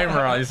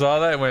timer. You saw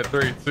that? It went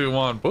 3, 2,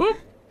 1. Boop.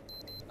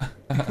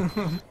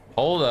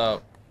 Hold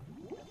up.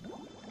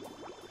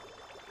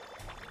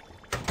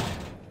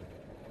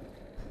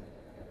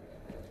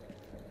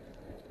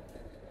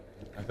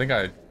 I think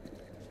I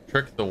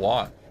tricked the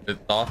watch. It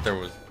thought there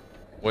was...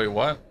 Wait,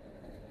 what?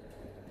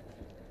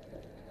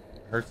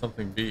 I heard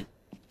something beep.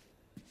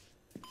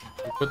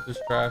 Who put this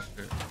trash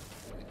here?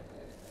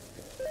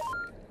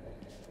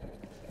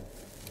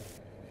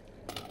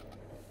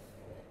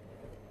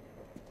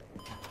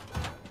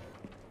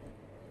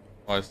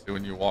 Oh, I see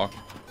when you walk.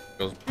 It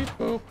goes beep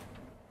boop.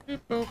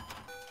 Beep boop.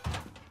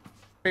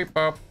 Beep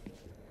boop.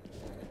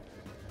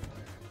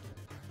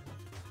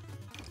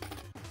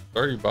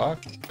 $30,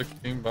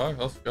 $16.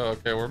 Let's go.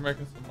 Okay, we're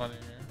making some money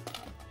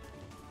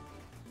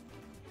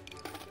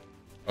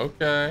here.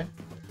 Okay.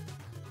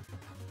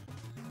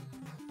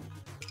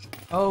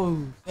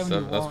 Oh,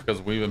 71. That's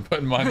because we've been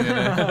putting money in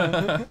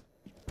it.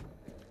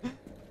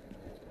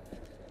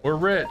 We're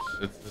rich.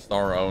 It's just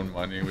our own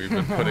money. We've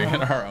been putting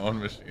in our own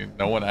machine.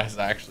 No one is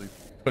actually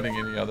putting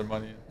any other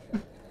money in.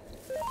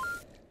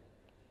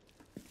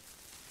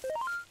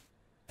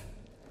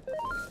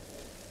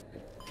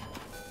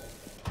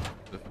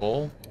 Is it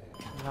full?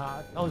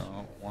 Nah, no,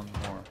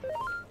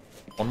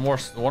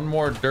 one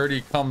more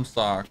dirty cum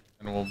sock,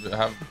 and we'll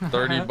have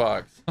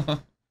 $30. I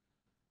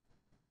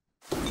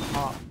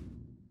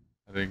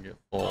didn't get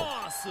full.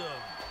 Awesome.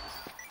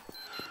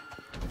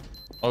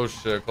 Oh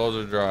shit, clothes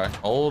are dry.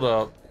 Hold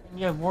up.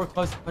 You have more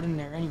clothes to put in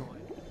there anyway.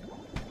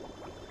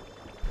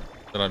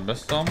 Did I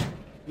miss some?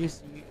 You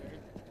see.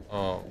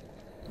 Oh.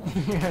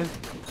 Yes.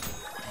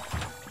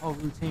 Oh,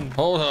 routine.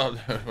 Hold up,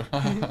 dude.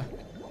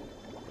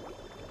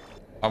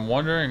 I'm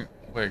wondering.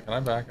 Wait, can I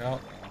back out?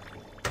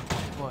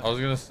 What? I was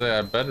gonna say,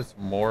 I bet it's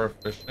more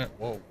efficient.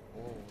 Whoa,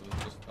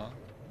 is this done?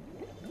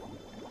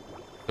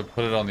 To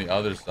put it on the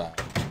other side.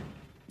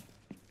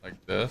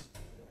 Like this?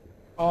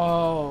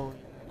 Oh.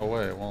 Oh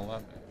wait, it won't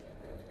let me.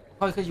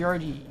 Probably because you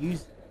already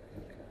used it.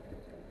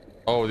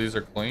 Oh, these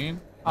are clean?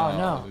 Oh,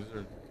 no. These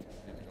are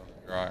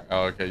dry.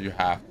 Oh, okay, you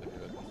have to do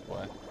it this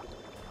way.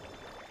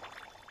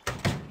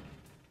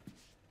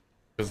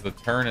 Because the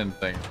turning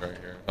thing is right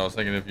here. I was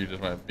thinking if you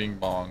just went bing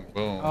bong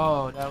boom.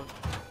 Oh, that was...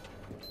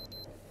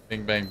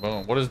 Bing bang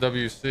boom. What is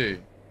WC?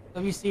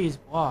 WC is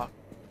block.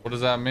 What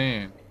does that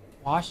mean?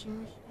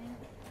 Washing machine?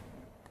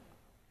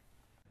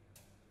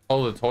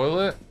 Oh, the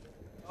toilet?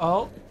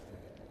 Oh.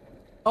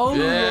 Oh,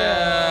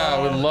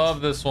 yeah. We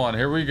love this one.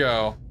 Here we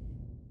go.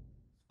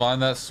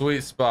 Find that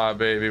sweet spot,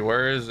 baby.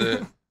 Where is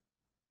it?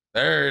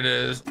 There it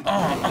is. Get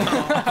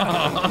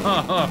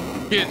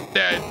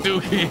that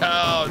dookie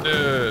out,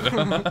 dude.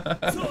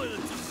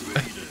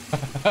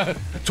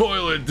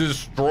 Toilet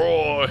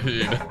destroyed.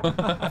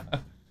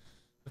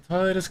 The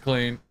toilet is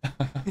clean.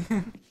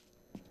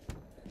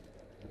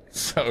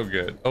 So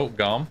good. Oh,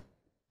 gum.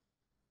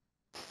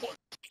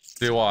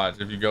 See, watch.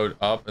 If you go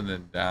up and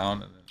then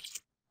down and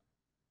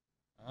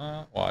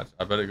then watch.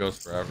 I bet it goes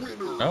forever.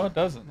 No, it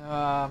doesn't.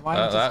 Mine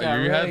just got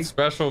you rigged. had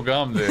special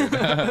gum, dude.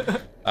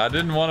 I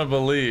didn't want to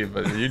believe,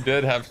 but you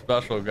did have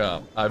special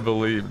gum. I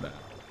believe now.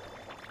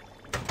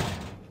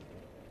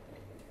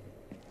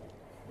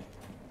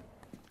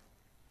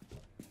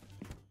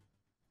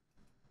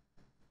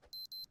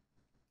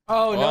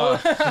 Oh no!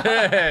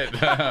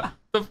 Shit! What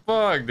the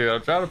fuck, dude?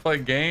 I'm trying to play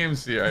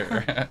games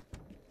here.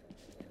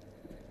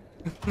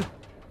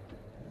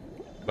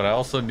 But I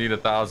also need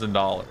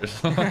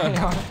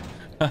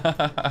 $1,000.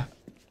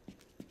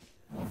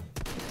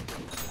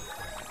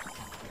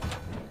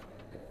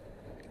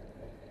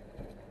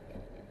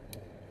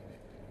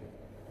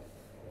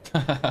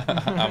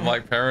 I'm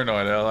like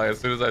paranoid. Like as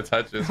soon as I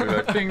touch it, it's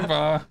like ping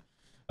pong.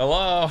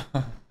 Hello.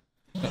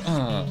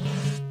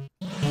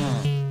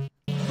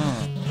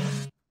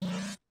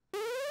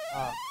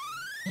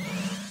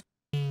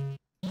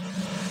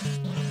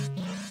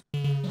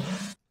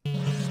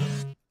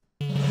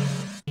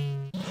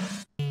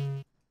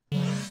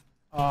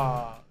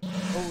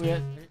 Oh yeah.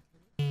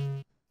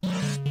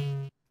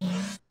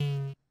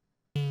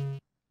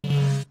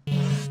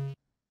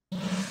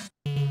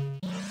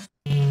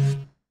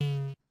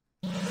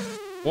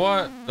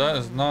 What? That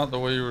is not the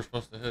way you were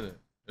supposed to hit it.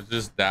 It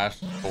just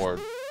dashed toward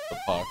the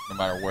puck, no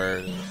matter where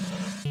it is.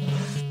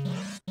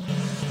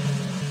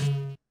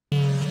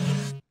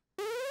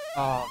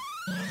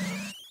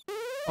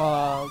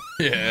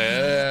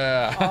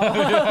 Yeah. Oh,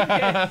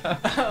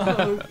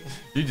 okay.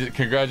 You just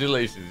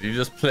congratulations. You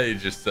just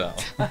played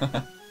yourself.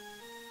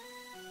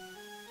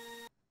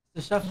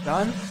 The stuff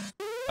done?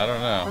 I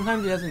don't know.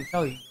 Sometimes it doesn't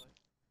tell you.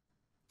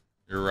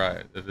 You're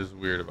right. It is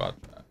weird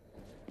about that.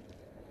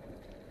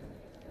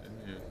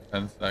 Didn't you?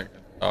 10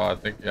 seconds. Oh, I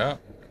think yeah. It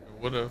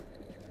would have.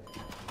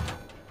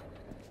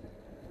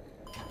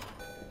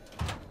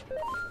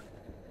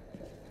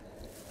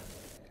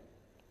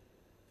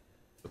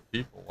 The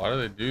people. Why do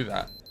they do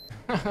that?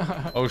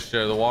 Oh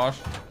shit, the wash.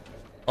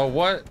 Oh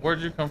what?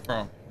 Where'd you come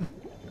from?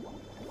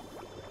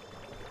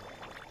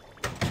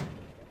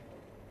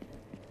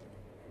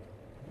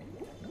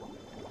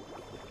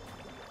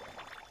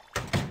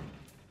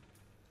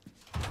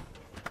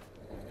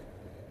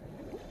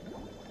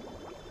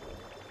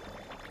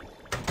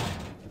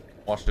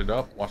 Wash it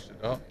up, wash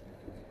it up.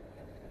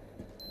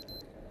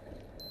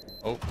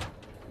 Oh.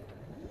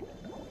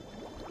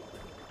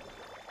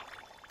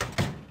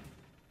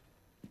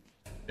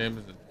 Game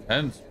is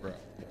intense, bro. I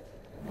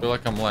feel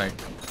like I'm like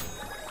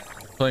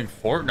playing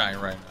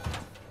Fortnite right now.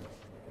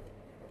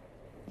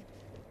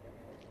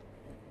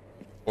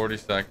 40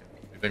 seconds.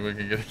 You think we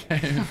can get a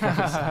game?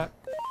 I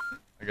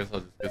guess I'll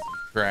just get some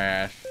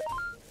trash.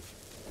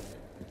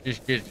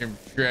 Just get some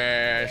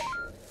trash.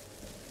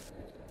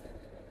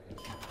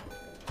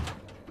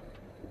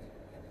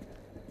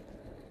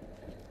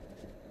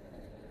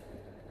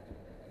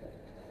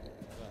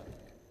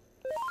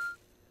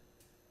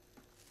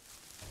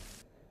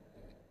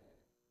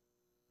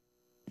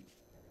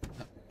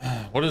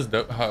 How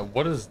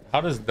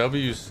does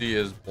WC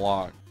is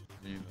blocked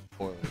mean the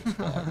toilet is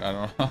blocked? I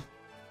don't know.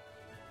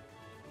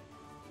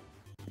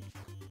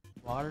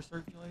 Water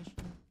circulation?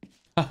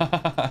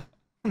 How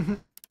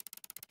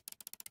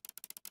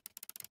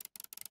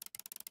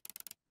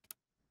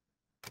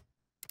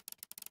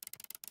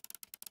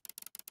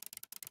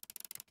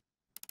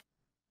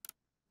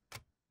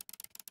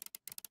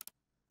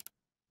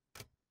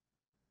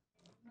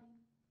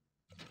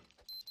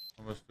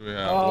much do we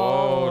have? Oh.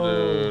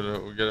 Whoa,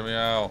 dude. We're getting me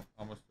out.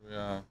 How much do we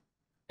have?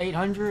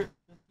 859.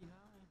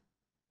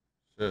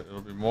 Shit,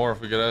 it'll be more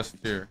if we get S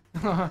tier.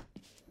 Was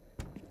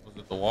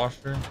it the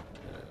washer?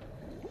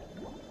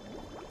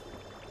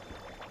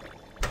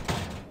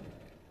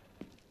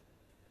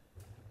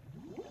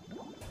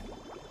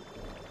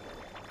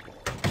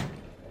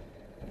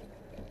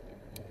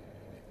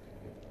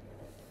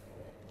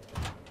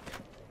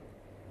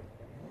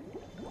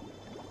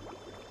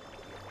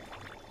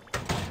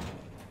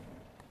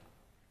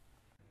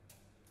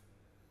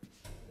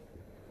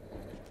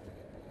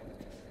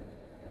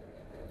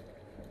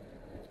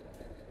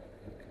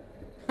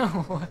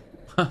 What?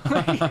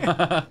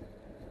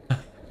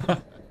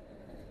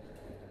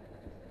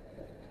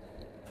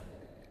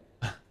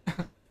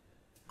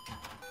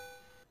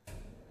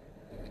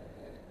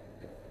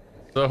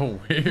 So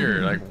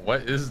weird. Like,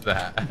 what is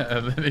that?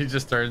 And then he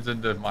just turns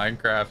into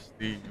Minecraft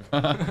Steve.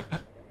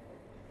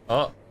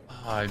 Oh,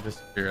 I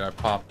disappeared. I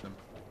popped him.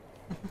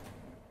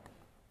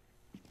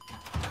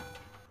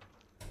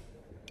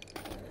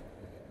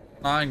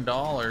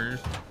 $9.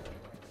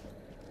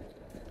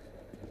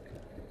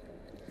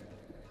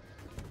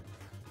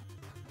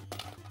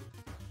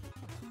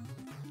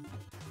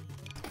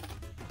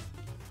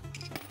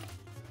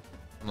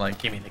 I'm like,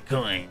 give me the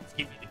coins.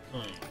 Give me the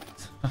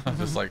coins.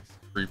 Just like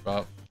creep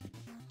up.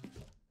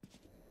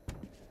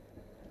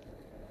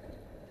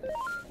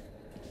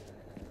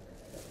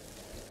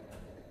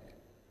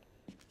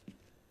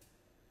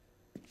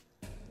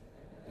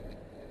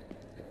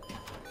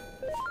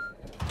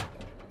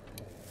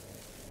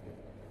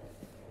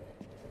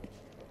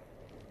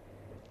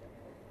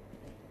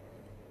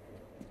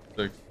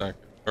 6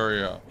 seconds.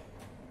 Hurry up.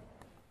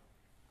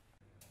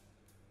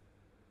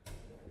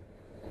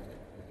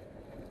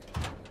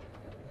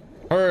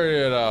 Hurry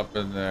it up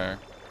in there.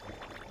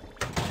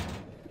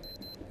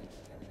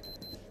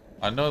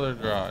 I know they're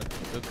dry.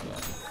 Good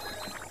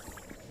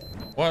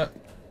stuff. What?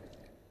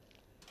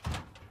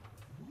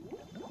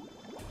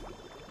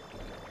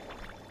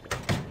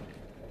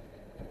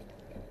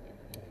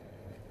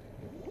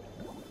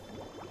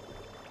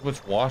 Too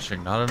much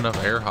washing, not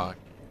enough air hockey.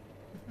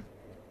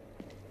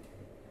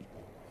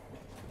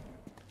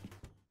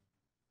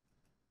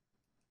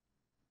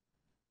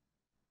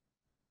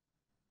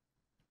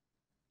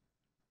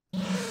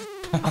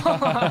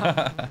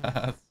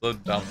 That's so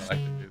dumb that I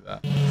can do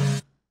that.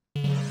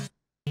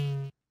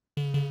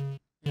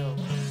 Yo,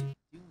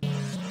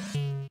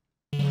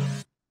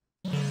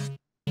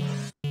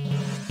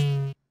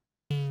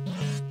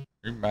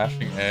 Are you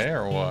mashing A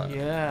or what?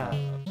 yeah.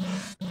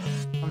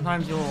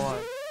 Sometimes you'll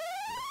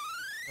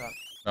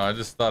No, I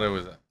just thought it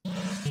was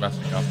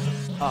messing up.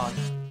 oh,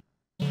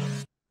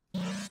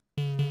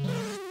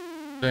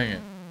 Dang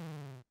it.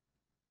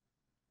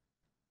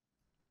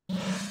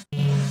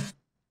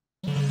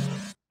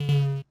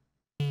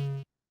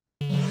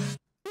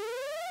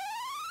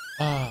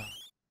 Ah.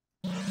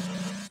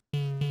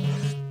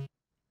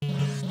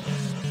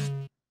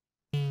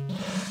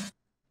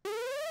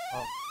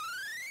 oh.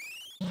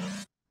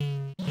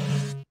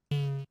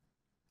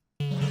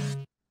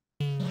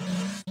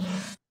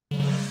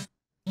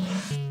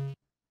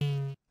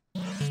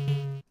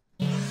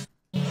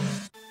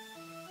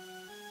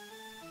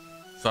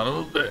 Son of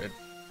a bitch.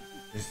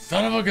 You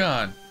son of a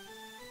gun.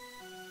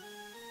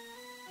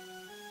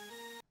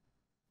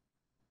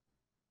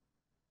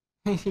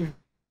 You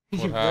What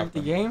broke the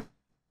happened? game?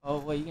 Oh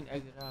wait, you can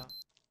exit out.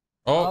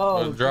 Oh,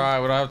 Oh, it's dry.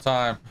 We don't have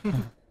time.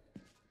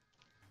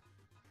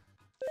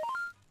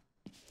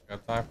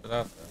 Got time for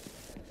that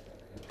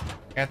then.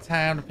 Got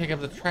time to pick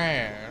up the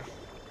trash.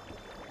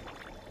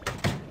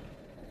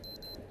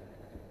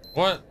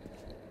 What?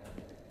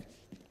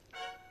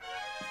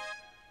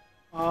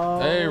 Oh.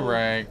 Hey,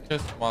 rank.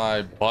 Kiss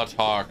my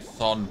buttocks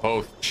on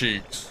both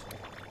cheeks.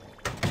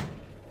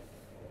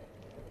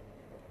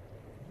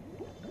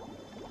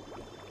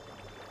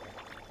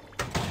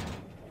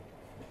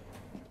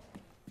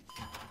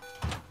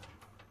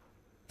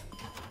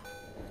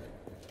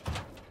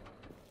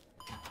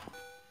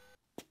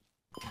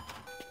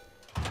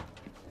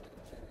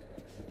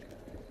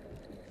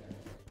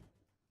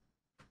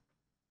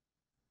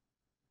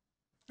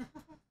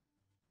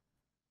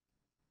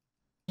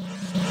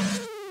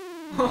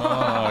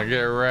 Oh,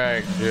 get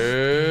wrecked,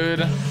 dude.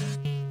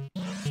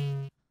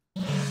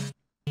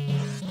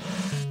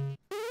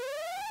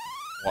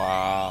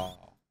 Wow.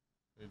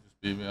 You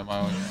just beat me on my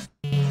own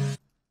game.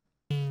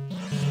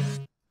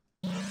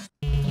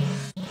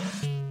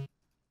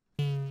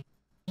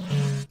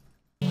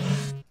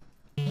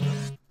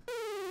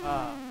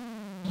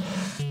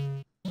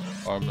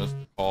 Oh, I missed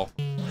the call.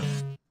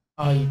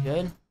 Oh, you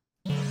did?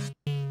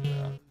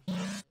 Yeah.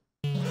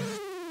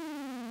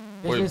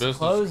 Wait, business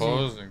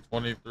closing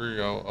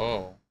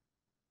 23:00.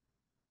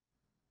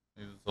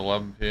 It's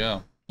 11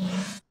 p.m.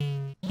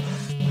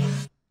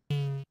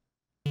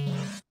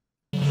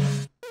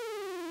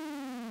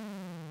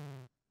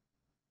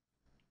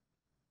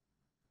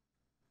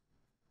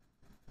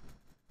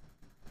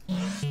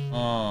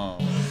 Oh,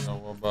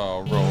 know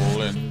about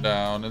rolling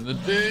down in the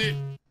deep.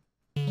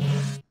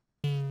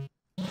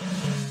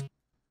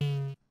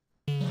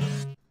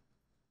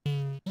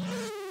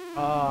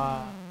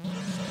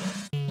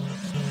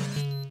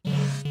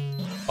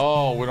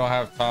 Oh, we don't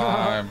have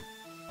time.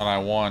 And I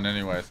won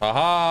anyways.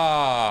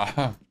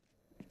 Haha!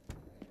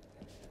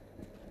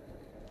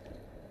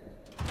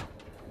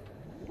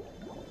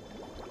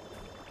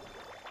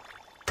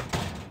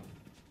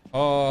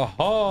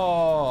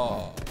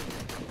 Oh,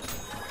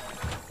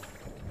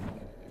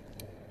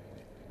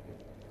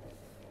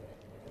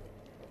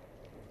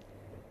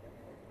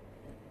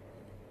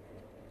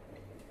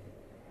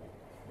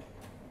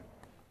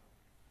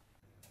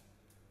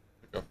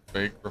 like a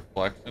fake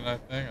reflection, I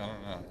think. I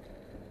don't know.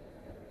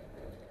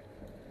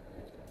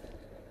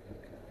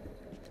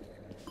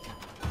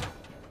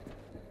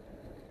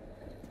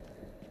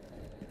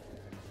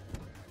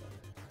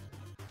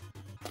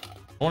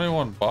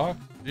 $21?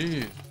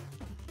 Jeez.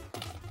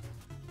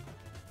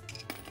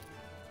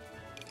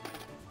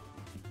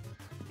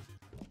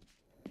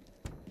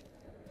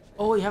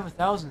 Oh, you have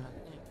 1,000, I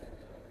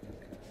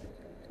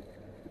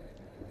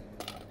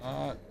think.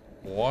 Not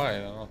quite,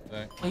 I don't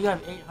think. Oh, you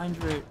have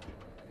 800.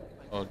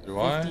 Oh, do 50,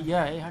 I?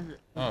 yeah, 800.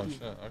 Oh,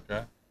 shit.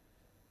 Okay.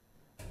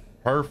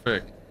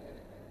 Perfect.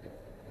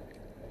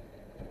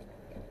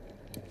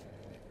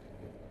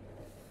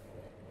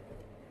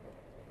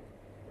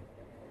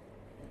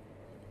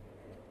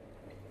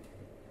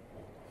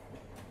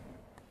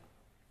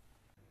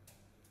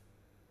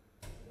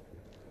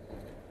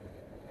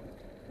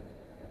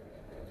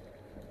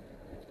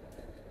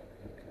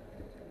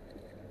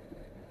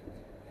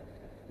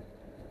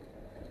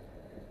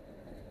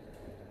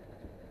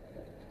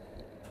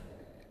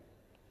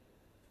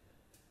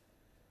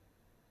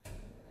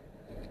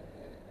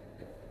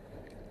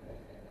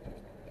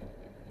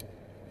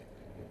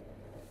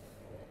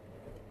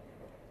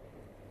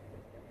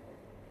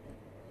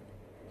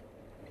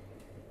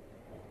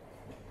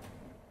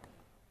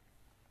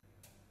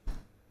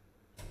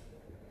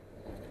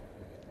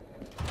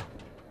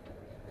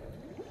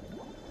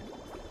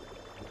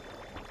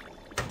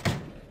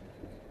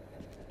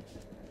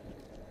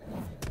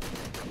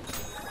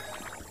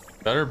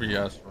 Better be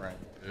S rank,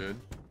 dude.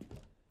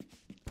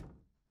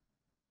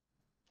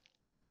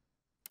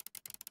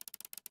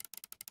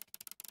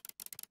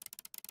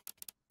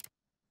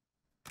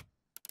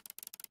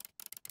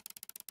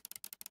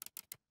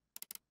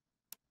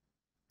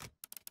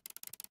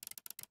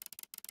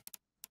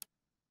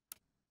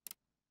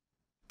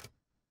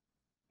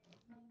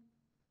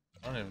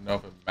 I don't even know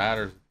if it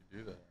matters if you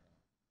do that.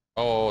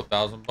 Oh,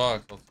 $1,000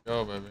 bucks. Let's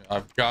go, baby.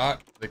 I've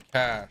got the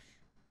cash.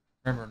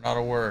 Remember, not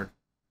a word.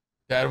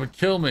 Dad would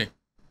kill me.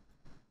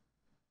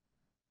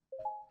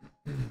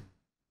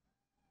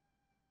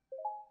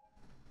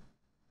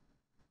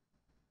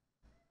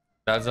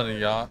 Dad's on a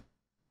yacht.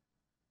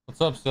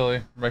 What's up,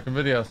 silly? We're making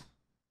videos.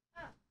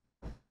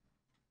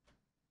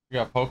 You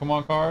got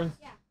Pokemon cards?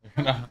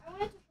 Yeah.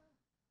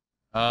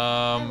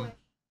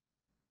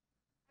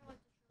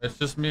 It's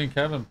just me and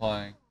Kevin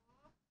playing.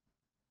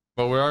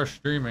 But we are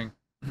streaming.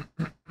 This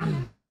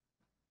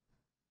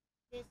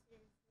is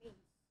me,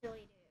 silly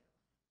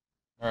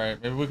dude.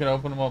 Alright, maybe we can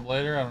open them up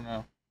later? I don't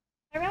know.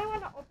 I really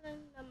want to open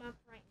them up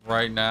right now.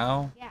 Right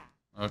now? Yeah.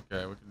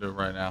 Okay, we can do it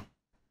right now.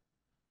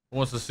 Who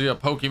wants to see a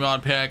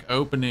Pokemon pack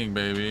opening,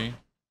 baby?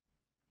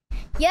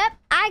 Yep,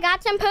 I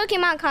got some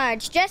Pokemon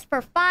cards just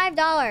for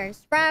 $5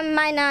 from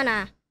my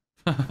nana.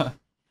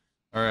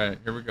 Alright,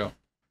 here we go.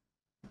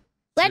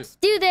 Let's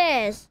do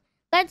this.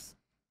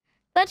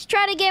 Let's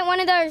try to get one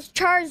of those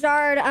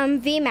Charizard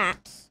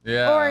VMAX.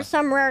 Yeah. Or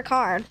some rare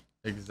card.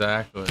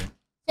 Exactly.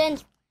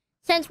 Since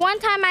one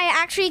time I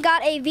actually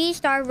got a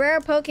V-Star rare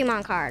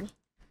Pokemon card.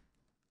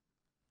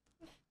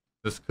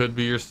 This could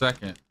be your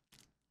second.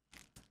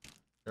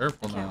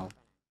 Careful I can't now. open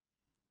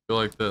Go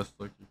like this.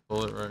 Like you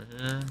pull it right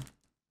here.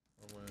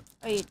 Oh, wait. it.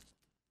 Wait,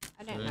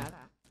 I didn't See? know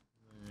that.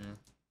 Yeah.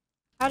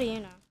 How do you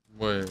know?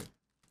 Wait.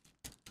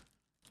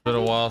 It's been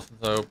a while since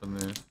I opened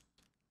these.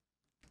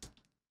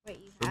 Wait,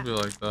 you Should have be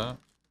like that.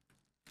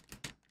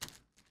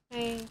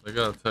 Hey, They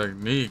got a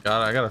technique.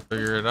 I gotta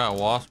figure it out.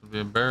 Wasp would be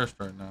embarrassed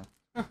right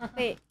now.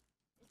 wait.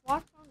 Is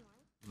Watch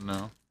online?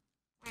 No.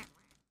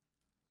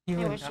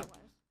 I wish it was.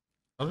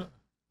 How do-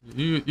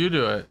 You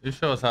do it. You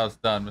show us how it's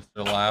done,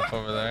 Mr. Laugh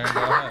over there.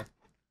 Go ahead.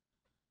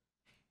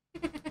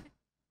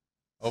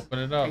 Open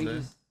it up,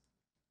 dude.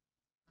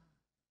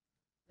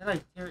 They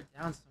like tear it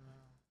down somehow.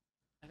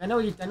 Like I know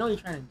you're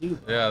trying to do.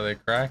 But Yeah, they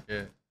crack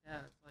it. yeah,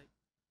 it's like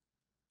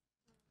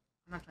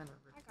I'm not trying to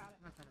rip. I got it.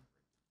 I'm not trying to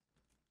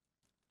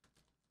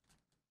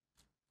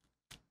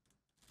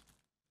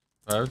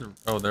break.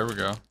 Oh, there we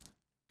go.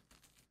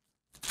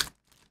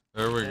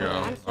 There we go.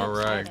 I'm so All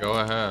right, excited. go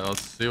ahead.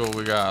 Let's see what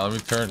we got. Let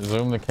me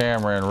zoom the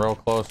camera in real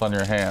close on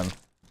your hand.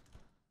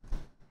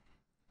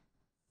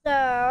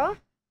 So,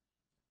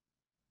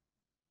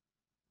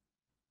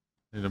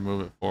 Need to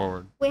move it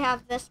forward. we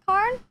have this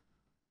card.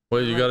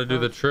 Wait, you Right got to do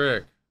the first.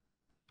 trick.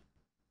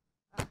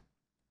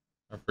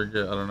 I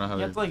forget. I don't know how You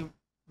to. have to like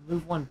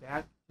move one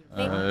back.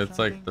 It's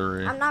like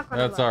 3. I'm not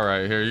gonna That's look. all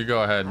right. Here, you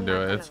go ahead and I'm do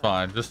not it. gonna It's look.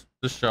 fine. Just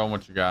show them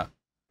what you got.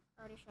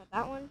 Already showed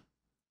that one.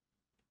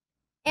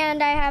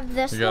 And I have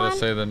this You gotta one.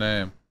 say the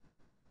name.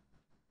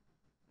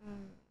 Mm,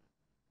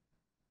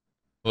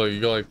 Look, you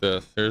go like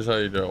this. Here's how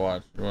you do it.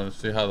 Watch. You want to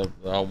see how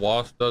the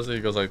wasp does it?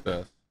 He goes like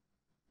this.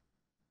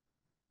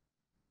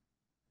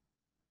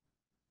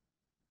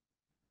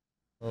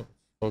 Oh, it's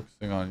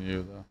focusing on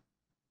you though.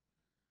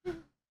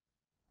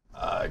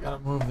 I gotta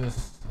move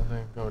this. I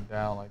think go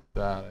down like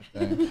that. I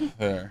think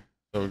there.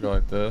 So we go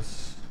like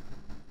this.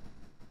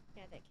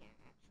 yeah, they can't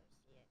actually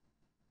see it.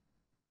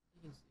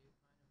 You can see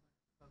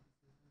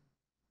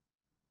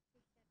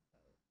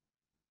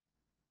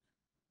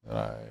it.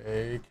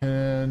 I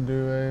can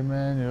do a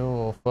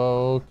manual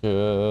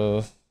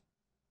focus.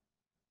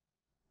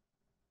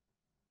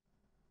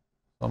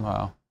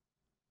 Somehow.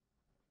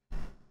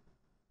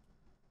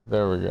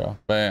 There we go.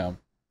 Bam.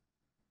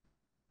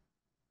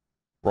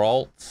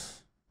 Ralts.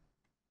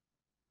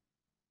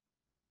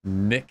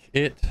 Nick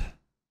it. I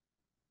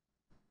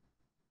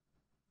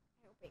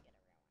hope we get a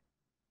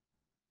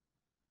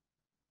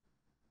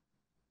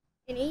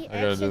real one. And he I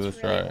gotta X do is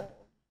this really right.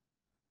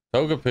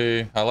 old.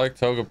 Togepi. I like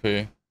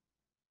Togepi.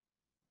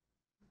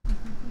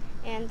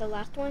 And the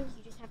last one,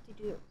 you just have to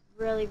do it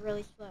really,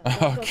 really slow.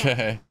 Don't go fast.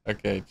 Okay.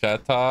 Okay.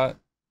 Chatot.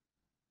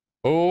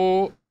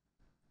 Oh,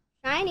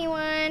 Shiny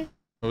one.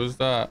 who's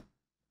that?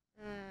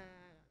 Uh,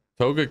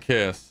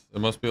 Togekiss. It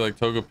must be like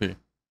Togepi.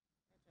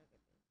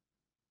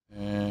 I'm so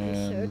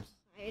And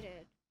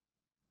excited.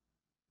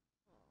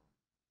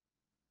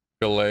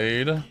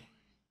 Gallade.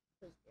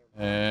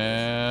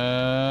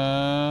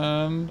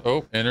 And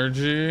oh,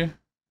 energy.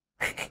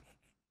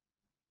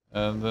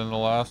 And then the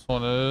last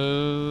one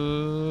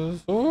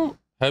is oh,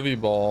 heavy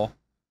ball.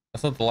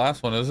 That's not the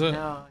last one, is it?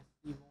 No,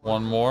 you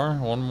One more,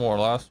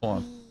 last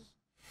one.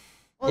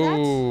 Well, that's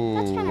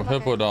Ooh, kind of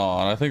okay.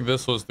 Hippodon. I think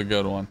this was the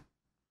good one.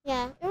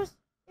 Yeah, it was.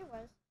 It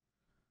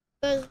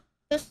was.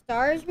 The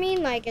stars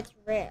mean like it's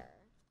rare.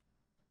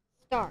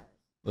 Stars.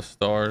 The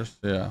stars,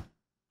 yeah.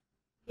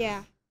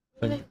 Yeah.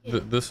 I think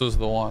this was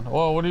the one.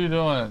 Whoa, what are you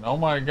doing? Oh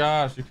my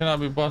gosh, you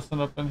cannot be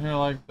busting up in here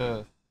like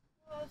this.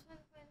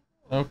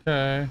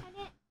 Okay.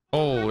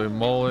 Holy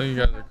moly, you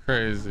guys are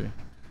crazy.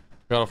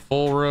 Got a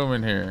full room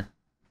in here.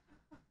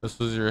 This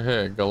was your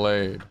hit,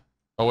 Gallade.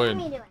 Oh wait.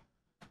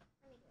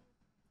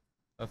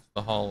 That's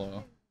the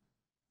hollow.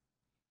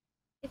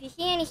 If you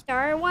see any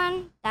star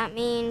one, that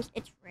means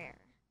it's rare.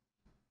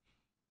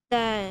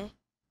 The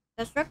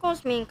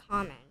circles mean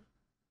common.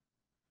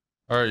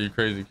 Alright, you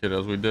crazy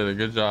kiddos. We did it.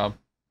 Good job.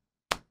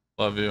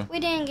 Love you. We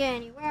didn't get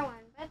any rare ones,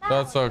 but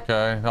That's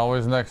okay.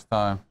 Always next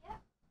time.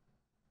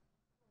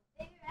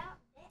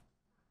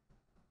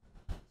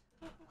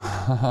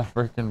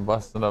 Freaking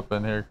busted up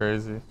in here,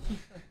 crazy.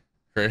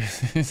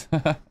 Crazy.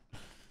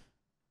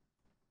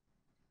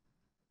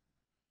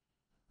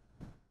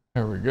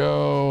 Here we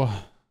go.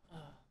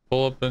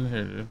 Pull up in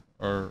here, dude.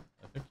 Or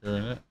I think you're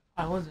in it.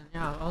 I wasn't.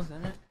 Yeah, I was in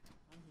it.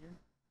 I'm here.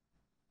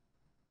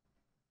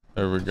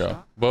 There we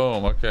go.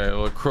 Boom. Okay, a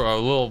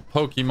little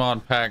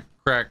Pokemon pack,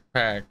 crack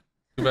pack.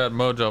 Too bad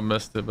Mojo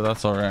missed it, but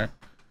that's all right.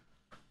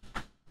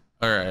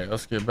 All right,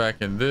 let's get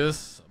back in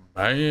this.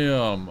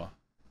 Bam.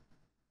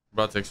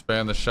 About to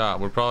expand the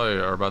shop. We probably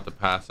are about to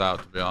pass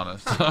out, to be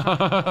honest.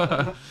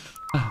 Here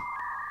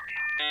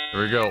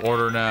we go.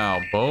 Order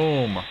now.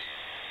 Boom.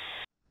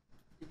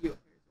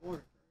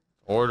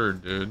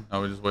 Ordered, dude.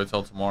 Now we just wait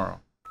till tomorrow.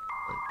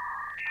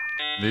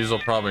 These will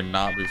probably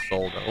not be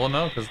sold. Well,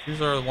 no, because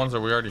these are the ones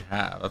that we already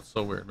have. That's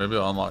so weird. Maybe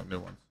I'll unlock new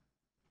ones.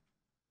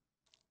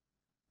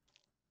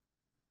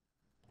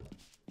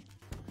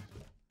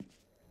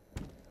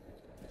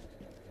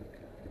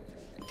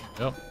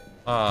 Yep.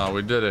 Ah,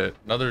 we did it.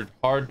 Another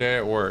hard day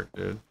at work,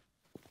 dude.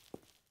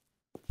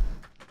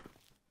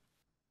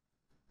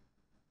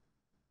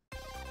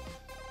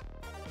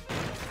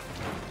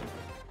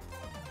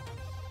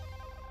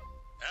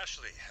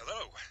 Ashley,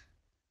 hello.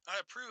 I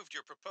approved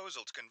your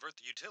proposal to convert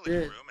the utility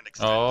room and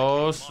extend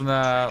Oh, the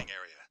snap. training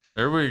area.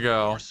 Here we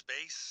go. More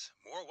space,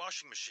 more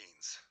washing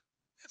machines.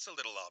 It's a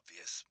little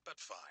obvious, but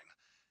fine.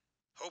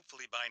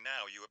 Hopefully by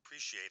now you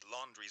appreciate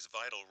laundry's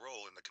vital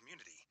role in the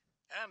community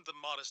and the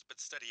modest but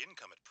steady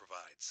income it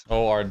provides.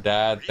 Oh, our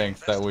dad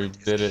thinks that we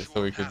did it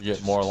so we could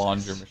get more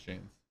laundry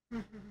machines.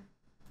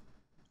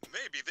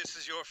 Maybe this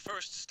is your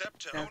first step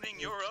to owning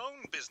your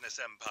own business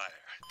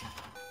empire.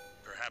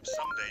 Perhaps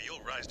someday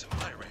you'll rise to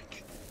my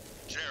rank.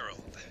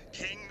 Gerald,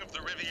 King of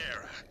the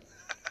Riviera.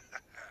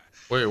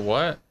 Wait,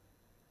 what?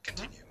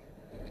 Continue.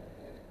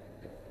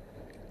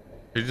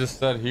 He just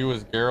said he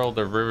was Geralt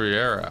of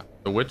Riviera,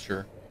 the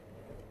Witcher.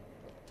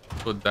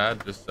 That's what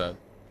Dad just said.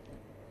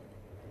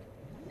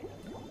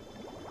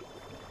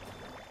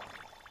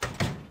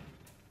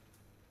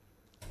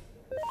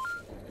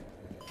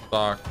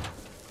 Stock.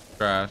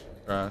 Trash.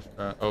 Trash.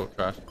 Trash. Oh,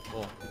 trash.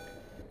 Cool.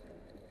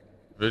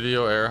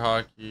 Video, air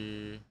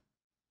hockey.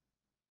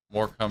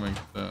 More coming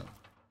soon.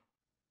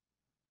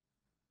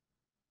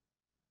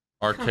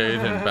 Arcade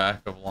and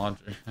back of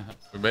laundry.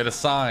 We made a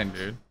sign,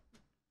 dude.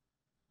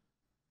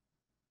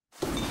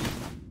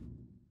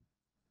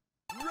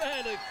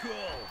 Radical.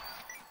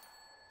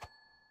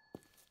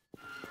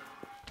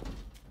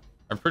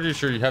 I'm pretty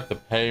sure you have to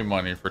pay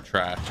money for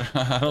trash.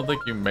 I don't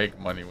think you make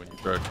money when you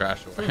throw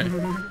trash away.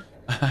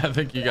 I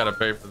think you gotta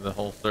pay for the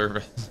whole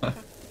service.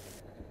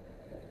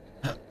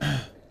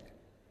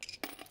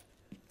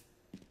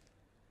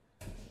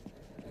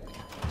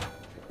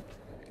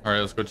 All right,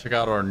 let's go check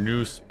out our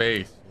new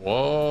space.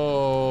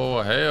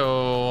 Whoa,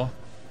 heyo.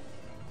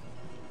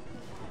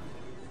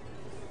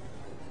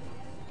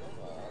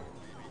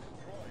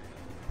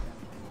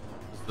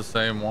 It's the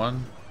same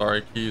one.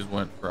 Sorry, keys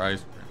went for ice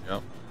cream.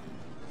 Yep.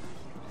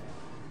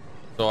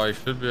 So I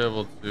should be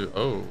able to.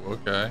 Oh,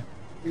 okay.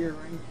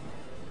 Rearrange.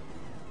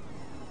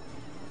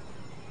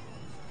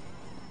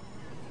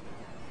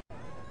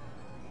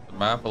 The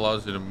map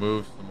allows you to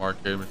move some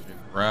arcade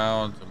machines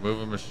around. To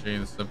move a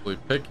machine, simply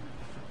pick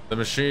the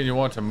machine you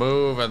want to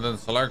move and then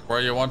select where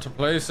you want to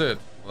place it.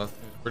 Well, that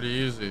seems pretty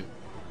easy.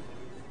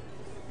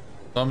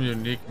 Some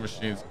unique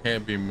machines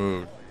can't be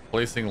moved.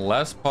 Placing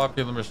less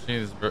popular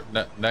machines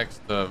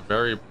next to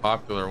very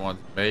popular ones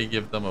may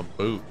give them a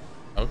boost.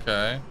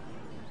 Okay.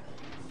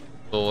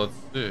 So let's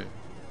see.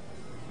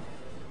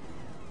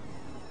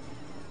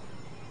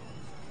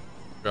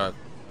 Got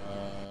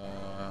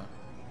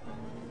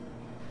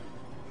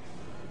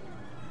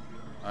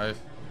nice.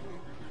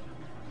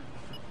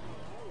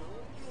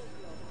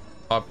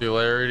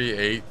 Popularity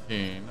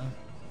 18.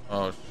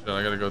 Oh shit,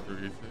 I gotta go through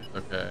each.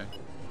 Okay.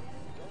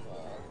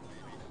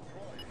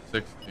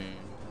 16.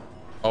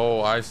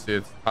 Oh, I see.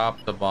 It's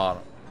top to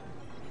bottom.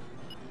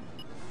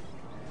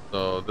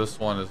 So this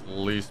one is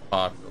least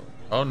popular.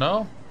 Oh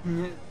no?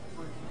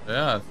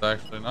 Yeah, it's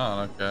actually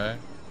not. Okay.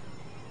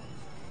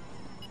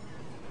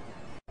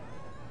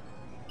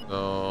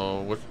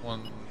 So which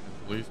one is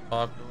least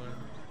popular?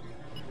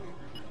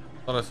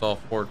 I thought I saw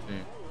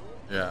 14.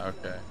 Yeah,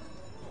 okay.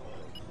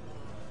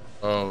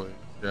 Holy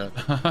shit.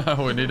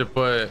 We need to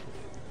put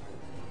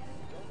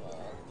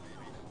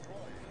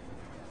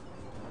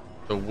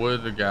the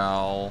Wood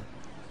Gal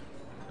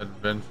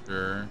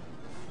Adventure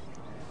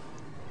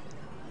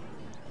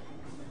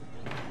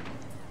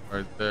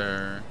right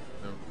there.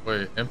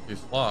 Wait, empty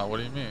slot. What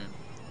do you mean?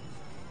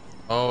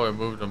 Oh, it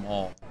moved them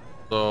all.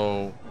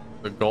 So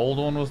the gold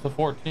one was the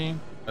 14,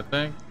 I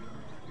think.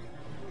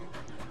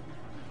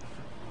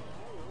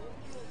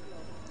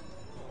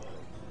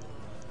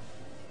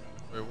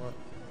 Wait, what?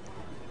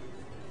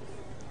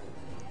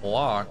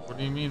 Block? What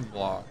do you mean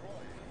block?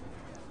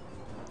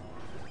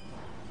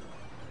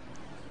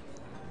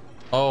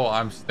 Oh,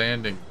 I'm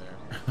standing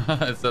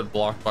there. It said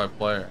blocked by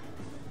player.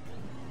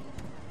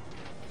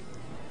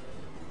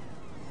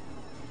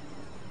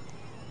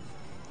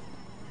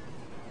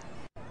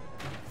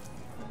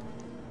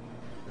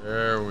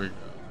 There we go.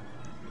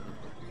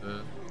 Put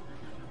this.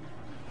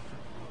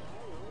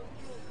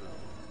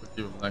 We'll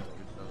keep them next to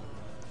each other.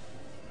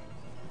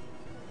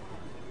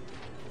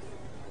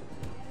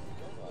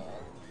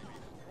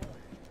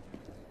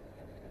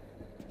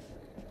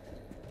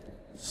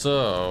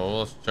 So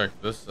let's check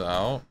this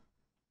out.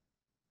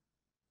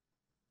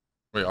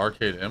 Wait,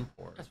 arcade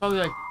import. That's probably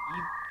like.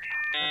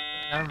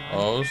 Never mind.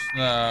 Oh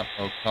snap!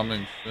 Oh,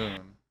 coming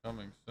soon.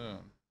 Coming soon.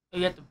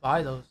 You have to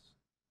buy those,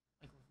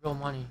 like with real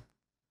money.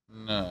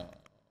 No,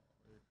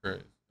 you're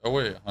crazy. Oh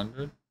wait,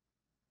 100? You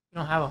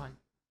don't have 100.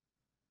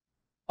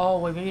 Oh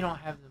wait, maybe you don't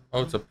have the.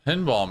 Oh, it's a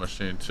pinball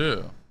machine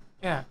too.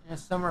 Yeah, and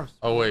it's summer of.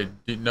 Oh wait,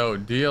 no,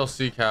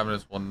 DLC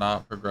cabinets will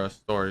not progress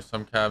story.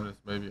 Some cabinets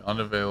may be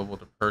unavailable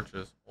to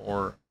purchase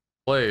or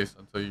place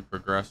until you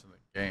progress in the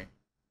game.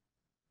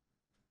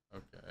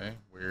 Okay,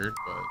 weird,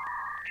 but...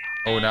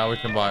 Oh, now we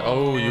can buy...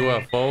 Oh,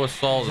 UFO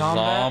Assault,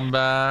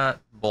 Zombat,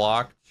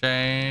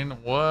 Blockchain,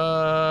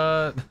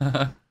 what?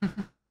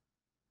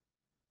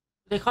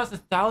 They cost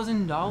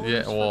 $1,000?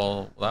 Yeah,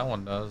 well, that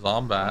one does,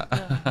 Zombat.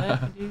 What the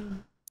heck,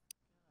 dude?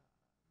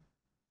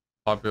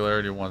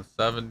 Popularity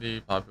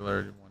 170,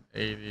 popularity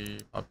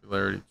 180,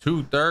 popularity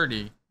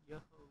 230. Yo.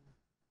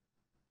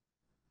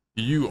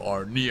 You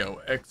are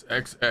Neo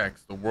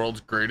XXX, the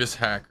world's greatest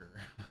hacker.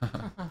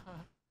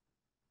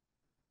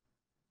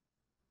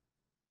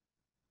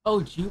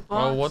 Oh, jukebox.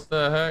 Oh, what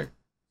the heck?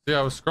 See,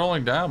 I was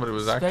scrolling down, but it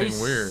was acting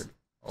weird.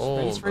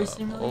 Space Race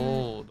Simulator?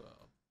 Hold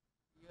up.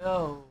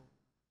 Yo.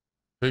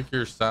 Pick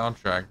your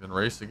soundtrack, then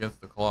race against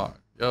the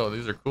clock. Yo,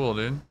 these are cool,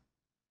 dude.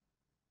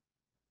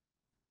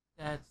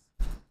 That's.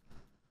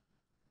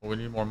 Well, we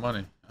need more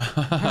money.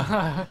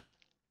 We're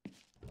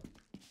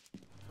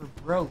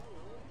broke.